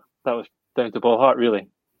was there. That was down to Paul Hart, really.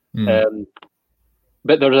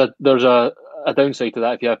 But there's a downside to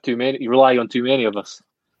that if you have too many. You rely on too many of us,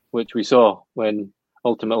 which we saw when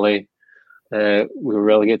ultimately we were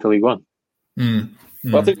relegated to League One. Well,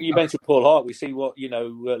 I think you mentioned Paul Hart. We see what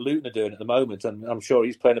Luton are doing at the moment, and I'm sure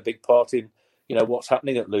he's playing a big part in what's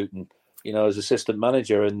happening at Luton. As assistant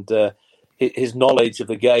manager, and his knowledge of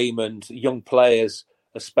the game and young players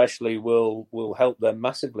especially will help them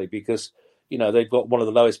massively because they've got one of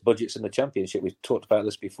the lowest budgets in the Championship. We've talked about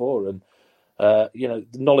this before, and the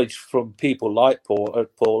knowledge from people like Paul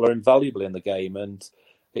are invaluable in the game, and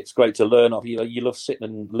it's great to learn off. You love sitting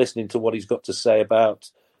and listening to what he's got to say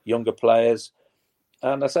about younger players.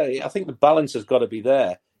 And I think the balance has got to be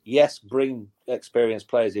there. Yes, bring experienced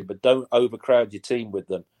players in, but don't overcrowd your team with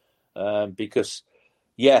them. Because,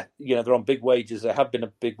 they're on big wages. They have been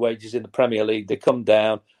at big wages in the Premier League. They come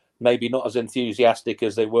down, maybe not as enthusiastic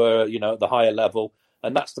as they were, at the higher level.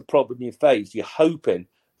 And that's the problem you face. You're hoping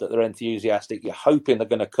that they're enthusiastic. You're hoping they're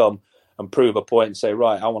going to come and prove a point and say,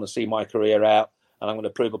 right, I want to see my career out. And I'm going to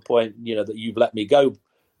prove a point, that you've let me go,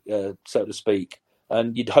 so to speak.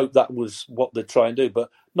 And you'd hope that was what they'd try and do. But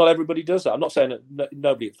not everybody does that. I'm not saying that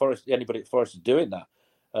anybody at Forest is doing that.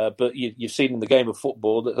 But you've seen in the game of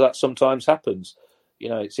football that sometimes happens.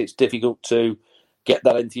 It's difficult to get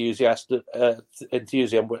that enthusiasm.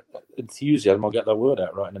 I'll get that word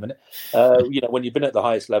out right in a minute. When you've been at the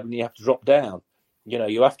highest level and you have to drop down,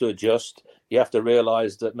 you have to adjust. You have to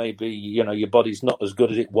realise that maybe your body's not as good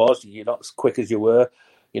as it was. You're not as quick as you were.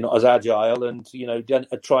 You're not as agile, and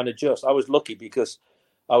try and adjust. I was lucky because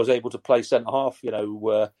I was able to play centre half.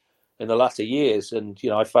 In the latter years, and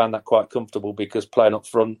I found that quite comfortable because playing up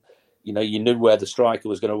front, you knew where the striker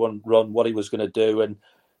was going to run, what he was going to do, and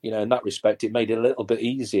in that respect, it made it a little bit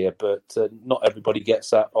easier. But not everybody gets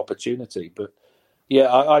that opportunity. But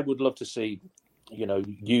I would love to see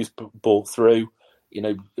youth brought through.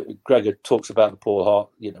 Gregor talks about the Paul Hart.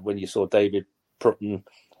 When you saw David Prutton,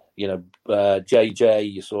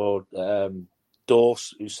 JJ, you saw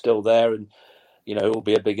Dorse, who's still there, and will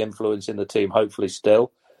be a big influence in the team. Hopefully,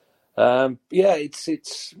 still. It's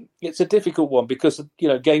a difficult one because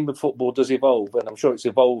game of football does evolve, and I'm sure it's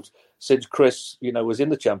evolved since Chris was in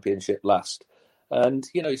the Championship last. And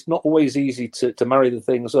it's not always easy to marry the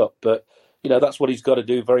things up, but that's what he's got to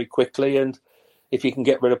do very quickly. And if he can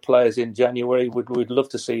get rid of players in January, we'd love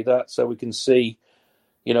to see that so we can see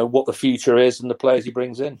what the future is and the players he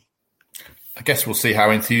brings in. I guess we'll see how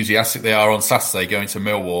enthusiastic they are on Saturday going to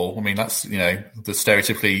Millwall. I mean, that's, the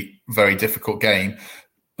stereotypically very difficult game,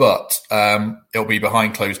 but it'll be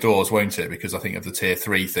behind closed doors, won't it? Because I think of the Tier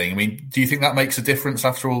 3 thing. I mean, do you think that makes a difference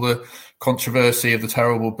after all the controversy of the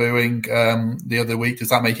terrible booing the other week? Does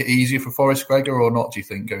that make it easier for Forest, Gregor, or not, do you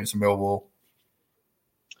think, going to Millwall?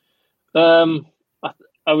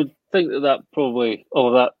 I would think that probably all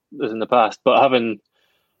of that is in the past, but having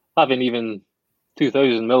even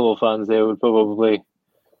 2,000 Millwall fans there would probably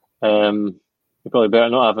you're probably better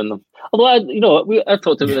not having them. Although I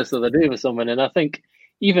talked about this the other day with someone, and I think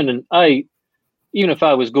even if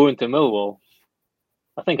I was going to Millwall,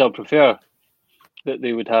 I think I'd prefer that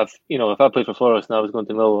they would have, if I played for Forest and I was going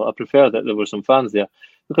to Millwall, I prefer that there were some fans there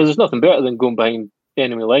because there's nothing better than going behind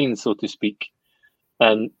enemy lines, so to speak,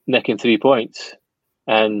 and nicking 3 points.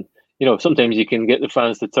 And sometimes you can get the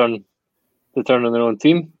fans to turn on their own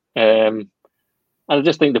team. And I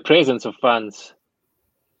just think the presence of fans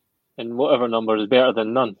in whatever number is better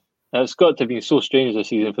than none. And it's got to be so strange this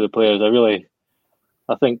season for the players.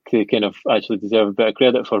 I think they kind of actually deserve a bit of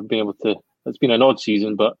credit for being able to. It's been an odd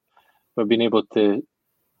season, but we've been able to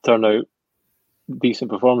turn out decent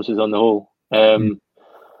performances on the whole.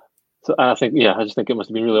 So I think, I just think it must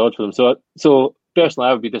have been really odd for them. So personally,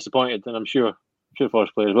 I would be disappointed, and I'm sure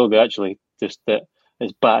Forest players will be actually, just that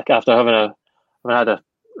it's back after having had a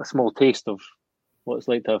small taste of what it's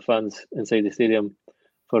like to have fans inside the stadium,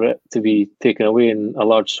 for it to be taken away in a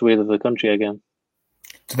large swathe of the country again.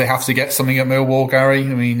 Do they have to get something at Millwall, Gary?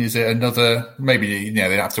 I mean, is it another? Maybe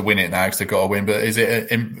they have to win it now because they've got to win. But is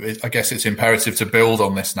it? I guess it's imperative to build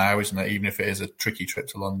on this now, isn't it? Even if it is a tricky trip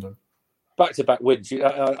to London. Back-to-back wins.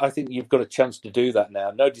 I think you've got a chance to do that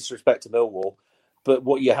now. No disrespect to Millwall, but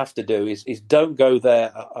what you have to do is don't go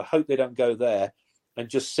there. I hope they don't go there and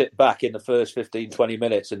just sit back in the first 15, 20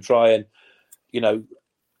 minutes and try and,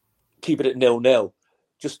 keep it at 0-0.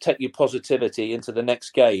 Just take your positivity into the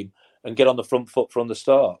next game and get on the front foot from the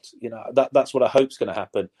start. That's what I hope is going to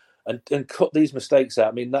happen. and cut these mistakes out.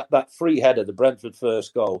 I mean, that free header, the Brentford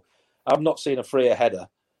first goal, I've not seen a freer header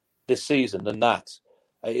this season than that.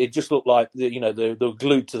 It just looked like they were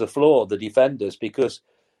glued to the floor, the defenders, because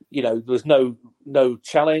there was no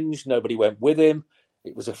challenge, nobody went with him.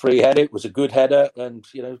 It was a free header, it was a good header, and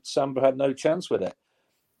Samba had no chance with it.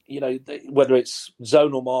 Whether it's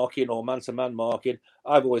zonal marking or man-to-man marking,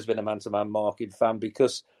 I've always been a man-to-man marking fan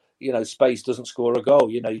because space doesn't score a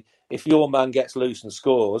goal. If your man gets loose and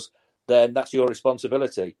scores, then that's your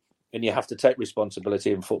responsibility, and you have to take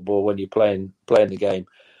responsibility in football when you're playing the game.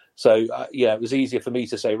 So it was easier for me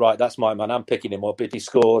to say, right, that's my man, I'm picking him up. If he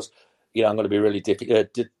scores, I'm going to be really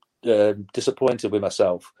disappointed with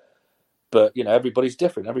myself. But everybody's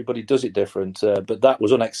different. Everybody does it different. But that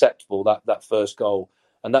was unacceptable. That first goal,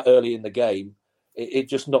 and that early in the game, it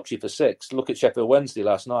just knocks you for six. Look at Sheffield Wednesday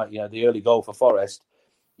last night. The early goal for Forest,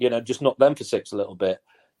 just knocked them for six a little bit.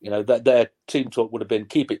 Their team talk would have been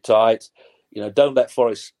keep it tight. Don't let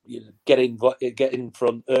Forest get in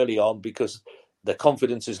front early on because their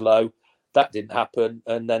confidence is low. That didn't happen,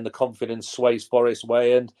 and then the confidence sways Forest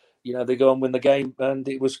way, and they go and win the game, and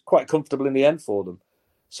it was quite comfortable in the end for them.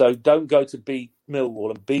 So don't go to beat Millwall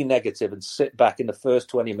and be negative and sit back in the first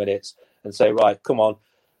 20 minutes and say, right, come on,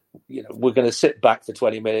 we're going to sit back for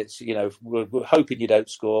 20 minutes. We're hoping you don't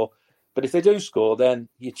score. But if they do score, then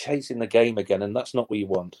you're chasing the game again, and that's not what you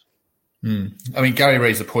want. I mean, Gary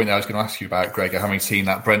raised the point that I was going to ask you about, Gregor, having seen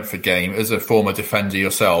that Brentford game. As a former defender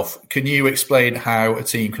yourself, can you explain how a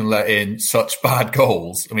team can let in such bad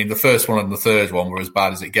goals? I mean, the first one and the third one were as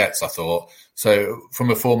bad as it gets, I thought. So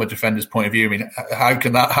from a former defender's point of view, I mean, how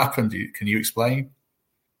can that happen? Can you explain?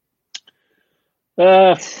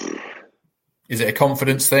 Is it a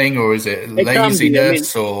confidence thing, or is it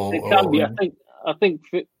laziness? It can be. I think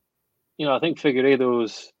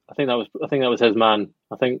Figueiredo's. I think that was his man.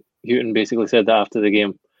 I think Houghton basically said that after the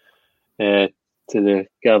game to the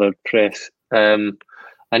gathered press, and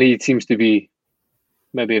he seems to be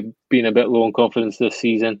maybe being a bit low on confidence this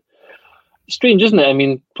season. Strange, isn't it? I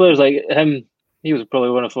mean, players like him, he was probably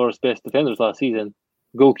one of Forest's best defenders last season,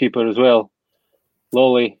 goalkeeper as well.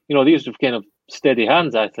 Lolly, these are kind of steady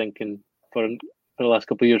hands, I think, for the last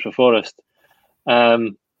couple of years for Forest,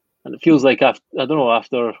 and it feels like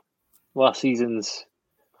after last season's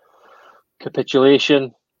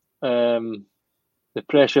capitulation, the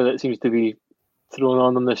pressure that seems to be thrown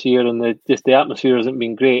on them this year, and the atmosphere hasn't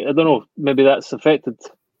been great. I don't know, maybe that's affected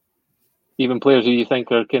even players who you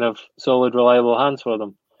think are kind of solid, reliable hands for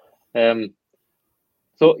them.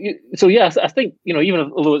 So yes, I think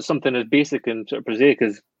even although it's something as basic and sort of prosaic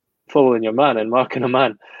as following your man and marking a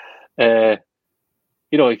man, if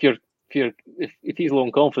he's low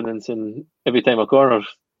on confidence and every time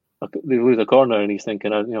they lose a corner and he's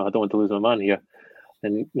thinking, I don't want to lose my man here,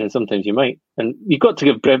 and sometimes you might. And you've got to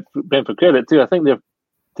give Brentford credit too. I think they're a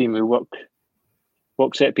team who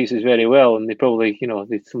work set pieces very well, and they probably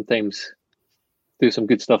they sometimes do some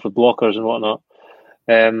good stuff with blockers and whatnot.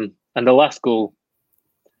 And the last goal,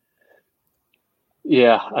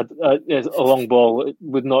 a long ball, it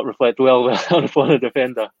would not reflect well on a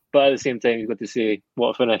defender. But at the same time, you've got to say what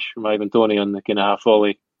a finish from Ivan Toney on the kind of half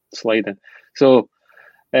volley sliding. So,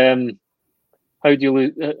 how do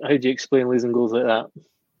you explain losing goals like that?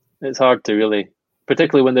 It's hard to really,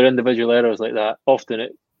 particularly when they're individual errors like that. Often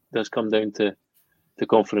it does come down to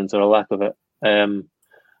confidence or a lack of it, and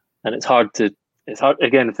it's hard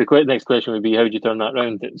again. If the next question would be how do you turn that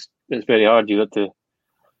round, it's very hard. You got to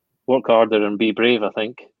work harder and be brave, I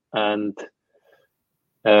think, and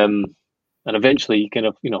eventually you kind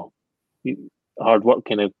of hard work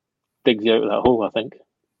kind of digs you out of that hole, I think.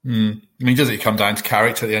 I mean, does it come down to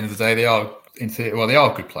character at the end of the day? They are, in theory, they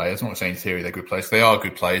are good players. I'm not saying in theory they're good players. They are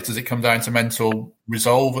good players. Does it come down to mental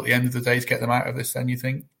resolve at the end of the day to get them out of this then, you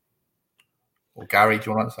think? Or Gary, do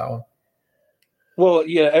you want to answer that one? Well,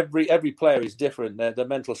 every player is different. Their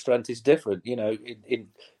mental strength is different. You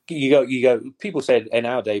go. People say in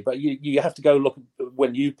our day, but you have to go look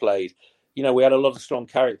when you played. We had a lot of strong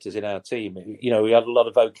characters in our team. We had a lot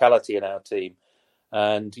of vocality in our team,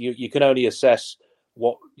 and you can only assess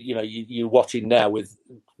what you're watching now with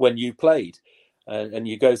when you played, and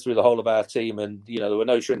you go through the whole of our team, and there were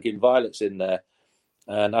no shrinking violets in there.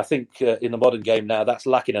 And I think in the modern game now that's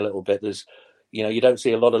lacking a little bit. There's you don't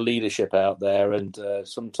see a lot of leadership out there, and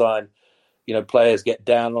sometimes players get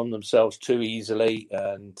down on themselves too easily,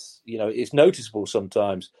 and it's noticeable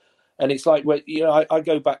sometimes. And it's like I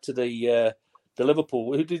go back to the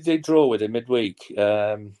Liverpool. Who did they draw with in midweek?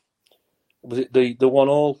 Was it the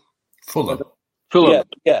 1-1? Fulham.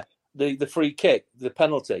 Yeah. The free kick, the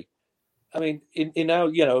penalty. I mean, in our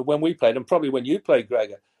when we played, and probably when you played,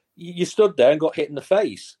 Gregor, you stood there and got hit in the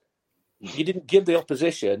face. You didn't give the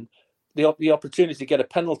opposition the opportunity to get a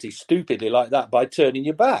penalty stupidly like that by turning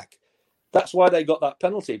your back. That's why they got that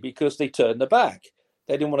penalty, because they turned their back.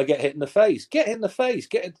 They didn't want to get hit in the face. Get hit in the face,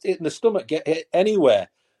 get hit in the stomach, get hit anywhere.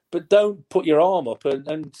 But don't put your arm up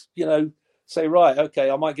and say, right, okay,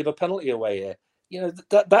 I might give a penalty away here.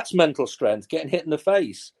 That's mental strength, getting hit in the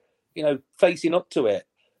face, facing up to it.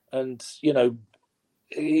 And,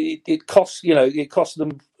 it cost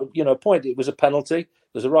them, a point. It was a penalty. It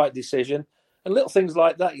was the right decision. And little things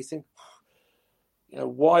like that, you think,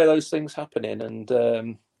 why are those things happening?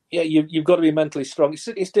 And you've got to be mentally strong.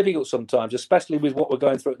 It's difficult sometimes, especially with what we're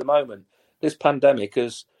going through at the moment. This pandemic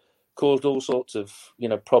has caused all sorts of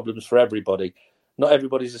problems for everybody. Not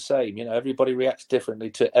everybody's the same. Everybody reacts differently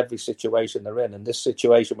to every situation they're in. And this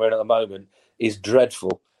situation we're in at the moment is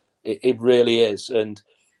dreadful. It really is. And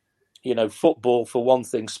football for one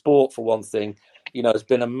thing, sport for one thing, has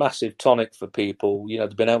been a massive tonic for people.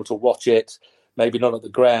 They've been able to watch it, maybe not at the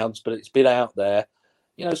grounds, but it's been out there.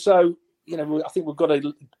 So, I think we've got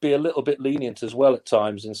to be a little bit lenient as well at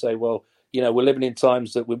times and say, well, we're living in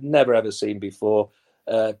times that we've never ever seen before.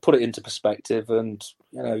 Put it into perspective, and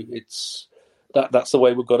it's that's the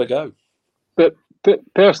way we've got to go. But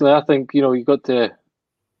personally, I think you've got to,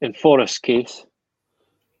 in Forrest's case,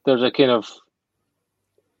 there's a kind of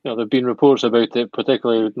there've been reports about it,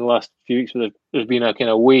 particularly in the last few weeks, where there's been a kind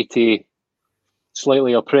of weighty,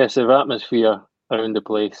 slightly oppressive atmosphere around the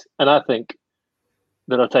place, and I think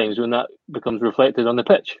there are times when that becomes reflected on the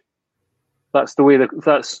pitch. That's the way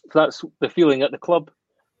that's the feeling at the club.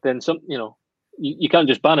 Then you can't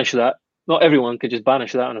just banish that. Not everyone can just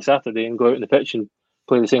banish that on a Saturday and go out on the pitch and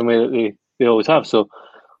play the same way that they always have. So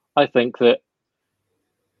I think that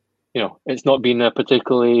it's not been a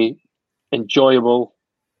particularly enjoyable,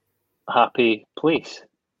 happy place.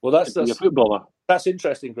 Well, that's a footballer. That's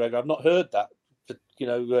interesting, Greg. I've not heard that.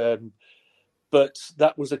 But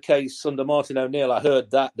that was the case under Martin O'Neill. I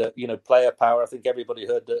heard that player power. I think everybody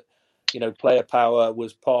heard that player power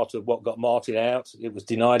was part of what got Martin out. It was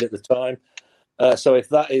denied at the time. So if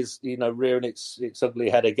that is rearing its ugly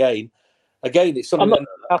head again, it's something that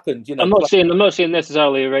happened. I'm not saying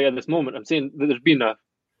necessarily right at this moment. I'm saying that there's been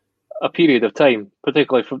a period of time,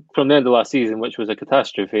 particularly from the end of last season, which was a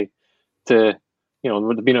catastrophe, to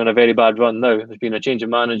we've been on a very bad run now. There's been a change of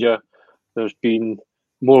manager. There's been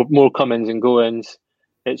more come-ins and go-ins.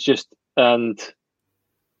 It's just, and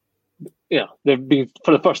there've been,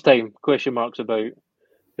 for the first time, question marks about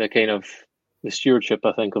the kind of the stewardship,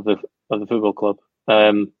 I think, of the football club.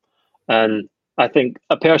 And I think,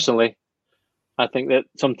 personally, I think that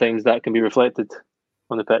sometimes that can be reflected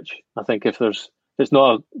on the pitch. I think if it's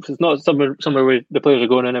not somewhere where the players are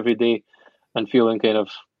going in every day and feeling kind of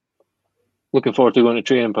looking forward to going to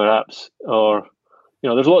training, perhaps, or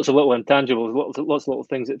there's lots of little intangibles, lots of little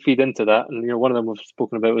things that feed into that. And one of them we've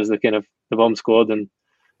spoken about was the kind of the bomb squad and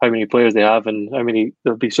how many players they have, and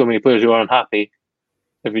there'll be so many players who are unhappy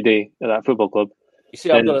every day at that football club. You see,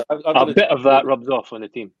 a bit of that rubs off on the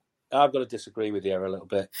team. I've got to disagree with you a little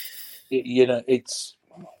bit. It's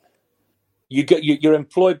you're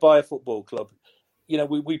employed by a football club.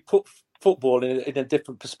 We put football in a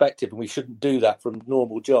different perspective, and we shouldn't do that from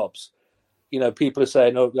normal jobs. People are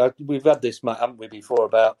saying, "Oh, we've had this, Matt, haven't we, before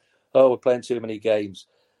about we're playing too many games."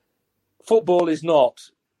 Football is not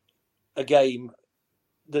a game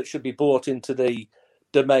that should be brought into the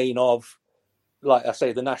domain of, like I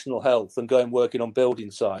say, the national health and going working on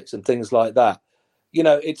building sites and things like that.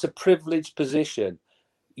 It's a privileged position.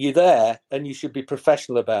 You're there and you should be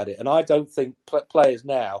professional about it. And I don't think players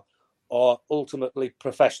now are ultimately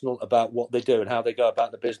professional about what they do and how they go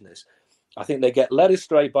about the business. I think they get led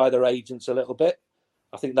astray by their agents a little bit.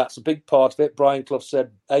 I think that's a big part of it. Brian Clough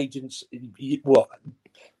said agents,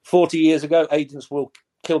 40 years ago, agents will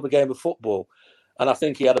kill the game of football. And I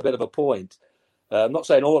think he had a bit of a point. I'm not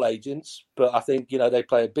saying all agents, but I think, they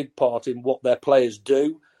play a big part in what their players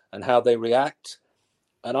do and how they react.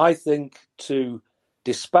 And I think to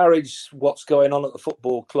disparage what's going on at the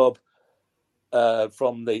football club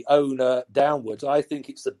from the owner downwards, I think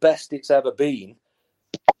it's the best it's ever been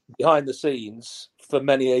behind the scenes for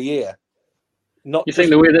many a year. You think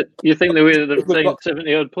the way that they're playing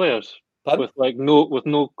 70 odd players with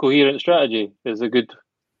no coherent strategy is a good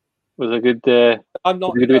way to run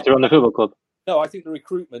the football club. No, I think the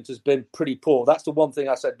recruitment has been pretty poor. That's the one thing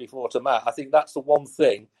I said before to Matt. I think that's the one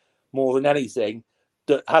thing more than anything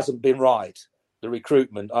that hasn't been right. The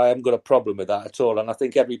recruitment. I haven't got a problem with that at all, and I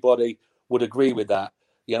think everybody would agree with that.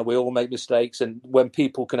 We all make mistakes, and when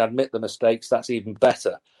people can admit the mistakes, that's even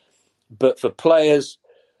better. But for players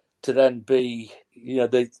to then be,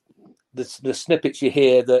 the snippets you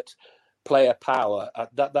hear that player power.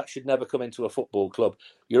 That should never come into a football club.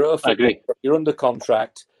 You're at a football I agree. club, you're under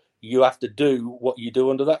contract. You have to do what you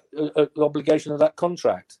do under that obligation of that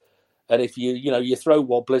contract. And if you throw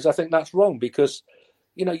wobblers, I think that's wrong, because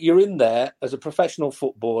you're in there as a professional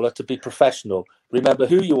footballer to be professional. Remember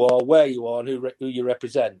who you are, where you are, and who you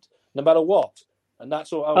represent, no matter what. And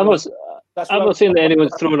that's all. I'm not saying that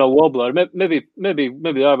anyone's throwing a wobbler. Maybe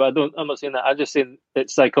they are, but I'm not saying that. I'm just saying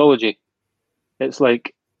it's psychology. It's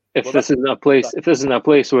like if this isn't a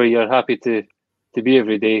place where you're happy to be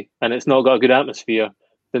every day, and it's not got a good atmosphere,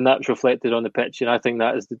 then that's reflected on the pitch. And I think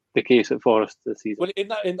that is the case at Forest this season. Well,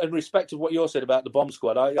 in respect of what you said about the bomb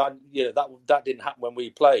squad, that didn't happen when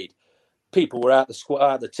we played. People were out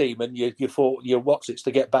the team, and you fought your whatsits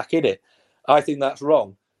to get back in it. I think that's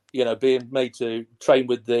wrong. Being made to train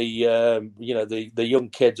with the young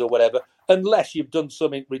kids or whatever, unless you've done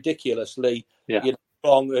something ridiculously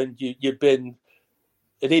wrong and you've been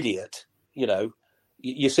an idiot.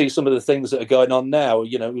 You see some of the things that are going on now.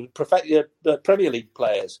 The Premier League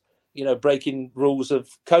players, breaking rules of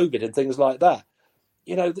COVID and things like that.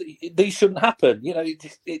 These shouldn't happen.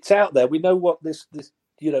 It's out there. We know what this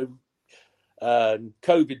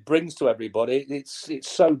COVID brings to everybody. It's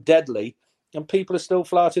so deadly, and people are still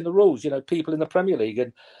flouting the rules. People in the Premier League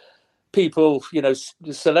and people,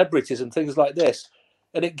 celebrities and things like this.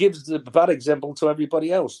 And it gives the bad example to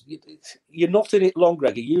everybody else. You're not in it long,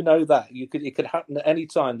 Greggy. You know that. It could happen at any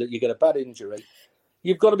time that you get a bad injury.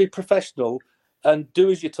 You've got to be professional and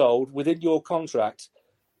do as you're told within your contract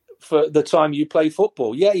for the time you play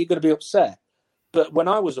football. Yeah, you're going to be upset. But when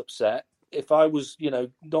I was upset, if I was,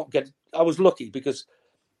 I was lucky because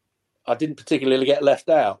I didn't particularly get left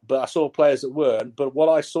out. But I saw players that weren't. But what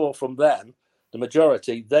I saw from them, the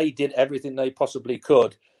majority, they did everything they possibly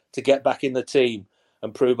could to get back in the team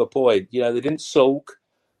and prove a point. They didn't sulk.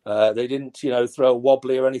 They didn't, throw a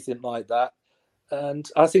wobbly or anything like that. And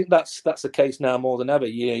I think that's the case now more than ever.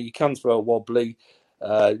 You can throw a wobbly.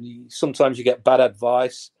 Sometimes you get bad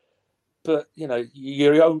advice, but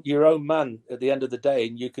you're your own man at the end of the day,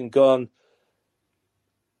 and you can go and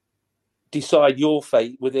decide your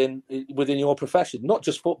fate within your profession, not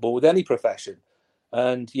just football, with any profession.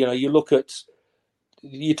 And you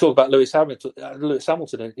talk about Lewis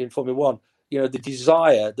Hamilton in Formula One. The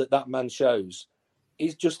desire that man shows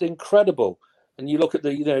is just incredible. And you look at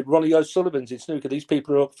the Ronnie O'Sullivan's in snooker. These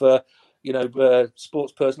people are up for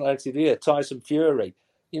sports personality of the year. Tyson Fury.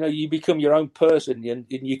 You become your own person, and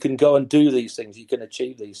you can go and do these things. You can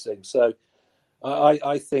achieve these things. So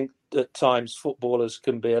I think at times footballers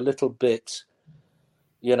can be a little bit,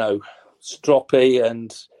 stroppy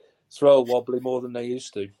and throw a wobbly more than they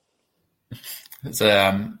used to. It's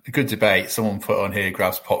a good debate. Someone put on here,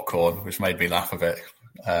 grabs popcorn, which made me laugh a bit.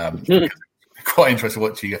 Quite interesting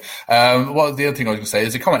watching it. Well, the other thing I was going to say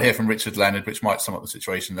is a comment here from Richard Leonard, which might sum up the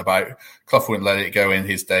situation about Clough wouldn't let it go in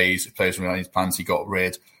his days. If players were on his plans, he got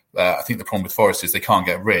rid. I think the problem with Forest is they can't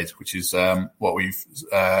get rid, which is what we've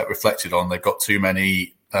reflected on. They've got too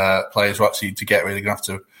many players who actually to get rid. They're going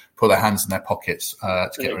to have to put their hands in their pockets to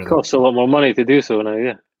get rid of them. It costs a lot more money to do so now,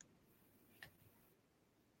 yeah.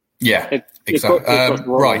 Yeah, exactly.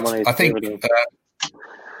 Right. I think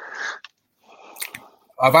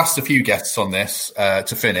I've asked a few guests on this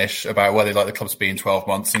to finish about whether they'd like the club to be in 12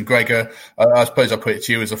 months. And Gregor, I suppose I'll put it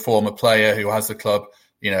to you as a former player who has the club,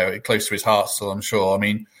 close to his heart still, I'm sure. I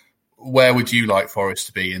mean, where would you like Forest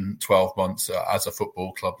to be in 12 months as a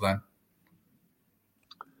football club then?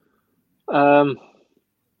 Where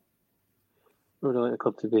would I like the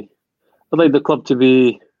club to be? I'd like the club to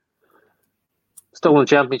be still in the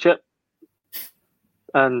Championship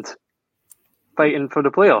and fighting for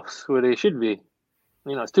the playoffs where they should be.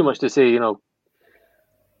 It's too much to say,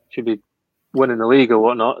 should be winning the league or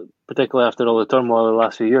whatnot, particularly after all the turmoil of the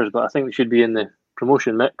last few years, but I think they should be in the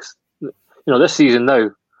promotion mix. This season now,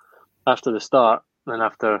 after the start and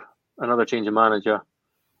after another change of manager,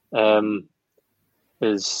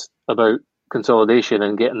 is about consolidation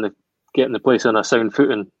and getting the place on a sound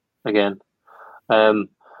footing again.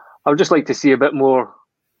 I would just like to see a bit more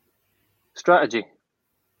strategy.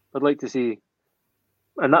 I'd like to see,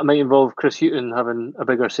 and that might involve Chris Hughton having a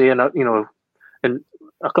bigger say. And and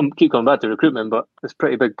I keep coming back to recruitment, but it's a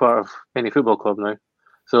pretty big part of any football club now.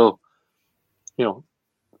 So,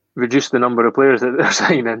 reduce the number of players that they're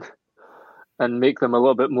signing and make them a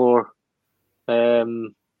little bit more,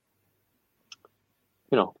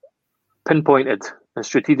 pinpointed and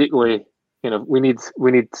strategically. We need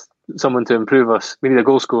someone to improve us. We need a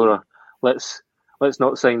goal scorer. Let's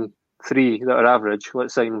not sign 3 that are average.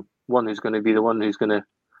 Let's sign one who's going to be the one who's going to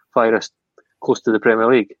fire us close to the Premier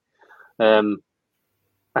League. And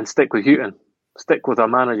stick with Hughton. Stick with our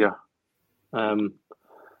manager.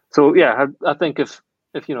 So yeah, I think if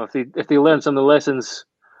they learn some of the lessons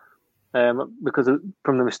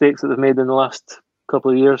from the mistakes that they've made in the last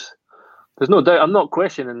couple of years, there's no doubt. I'm not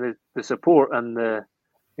questioning the support and the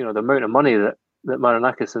amount of money that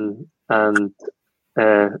Marinakis and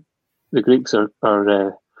the Greeks are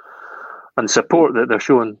and support that they're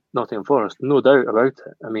showing Nottingham Forest. No doubt about it.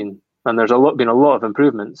 I mean, and there's been a lot of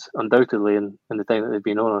improvements undoubtedly in the time that they've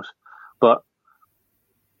been owners, but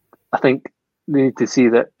I think they need to see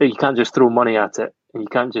that you can't just throw money at it, and you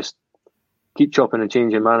can't just keep chopping and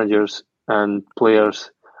changing managers and players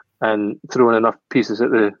and throwing enough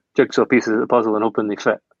jigsaw pieces at the puzzle and hoping they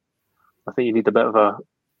fit. I think you need to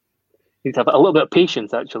have a little bit of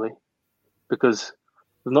patience, actually, because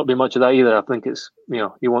there's not been much of that either. I think it's,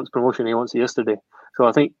 he wants promotion, he wants it yesterday. So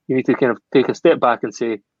I think you need to kind of take a step back and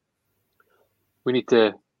say, we need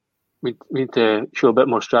to show a bit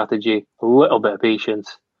more strategy, a little bit of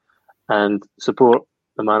patience, and support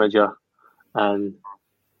the manager, and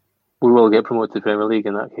we will get promoted to the Premier League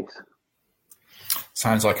in that case.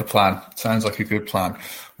 Sounds like a plan. Sounds like a good plan.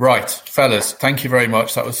 Right, fellas, thank you very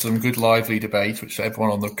much. That was some good lively debate, which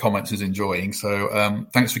everyone on the comments is enjoying. So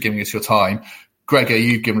thanks for giving us your time. Gregor,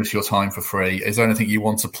 you've given us your time for free. Is there anything you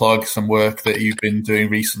want to plug, some work that you've been doing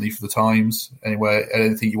recently for the Times? Anywhere,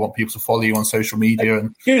 anything you want people to follow you on social media?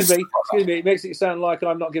 Excuse me. It makes it sound like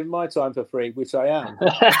I'm not giving my time for free, which I am.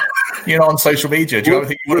 You're not on social media. Do you have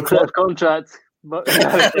anything you want to plug? Contract. Well,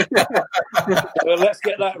 let's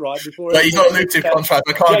get that right before. No, he's got a lucrative contract.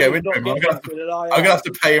 I can't get rid of him. I'm going to have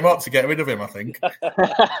to pay him up to get rid of him, I think.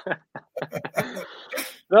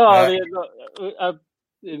 No, I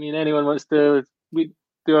mean, anyone wants to. We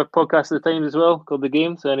do a podcast at the Times as well called The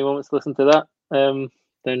Game. So anyone wants to listen to that,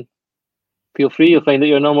 then feel free. You'll find it at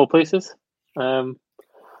your normal places.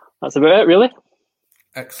 That's about it, really.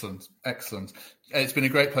 Excellent. It's been a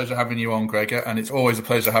great pleasure having you on, Gregor, and it's always a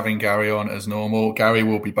pleasure having Gary on as normal. Gary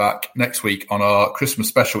will be back next week on our Christmas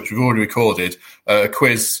special, which we've already recorded, a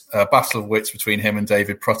quiz, battle of wits between him and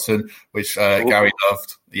David Prutton, which Gary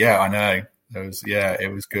loved. Yeah, I know.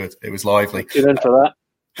 It was good. It was lively. Get in for that.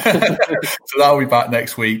 So that'll be back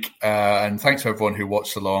next week. And thanks to everyone who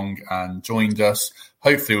watched along and joined us.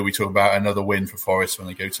 Hopefully we'll be talking about another win for Forest when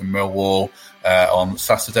they go to Millwall on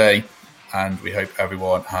Saturday. And we hope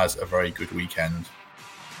everyone has a very good weekend.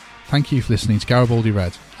 Thank you for listening to Garibaldi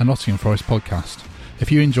Red, a Nottingham Forest podcast.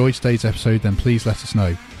 If you enjoyed today's episode, then please let us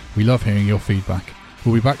know. We love hearing your feedback.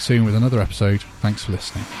 We'll be back soon with another episode. Thanks for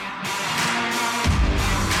listening.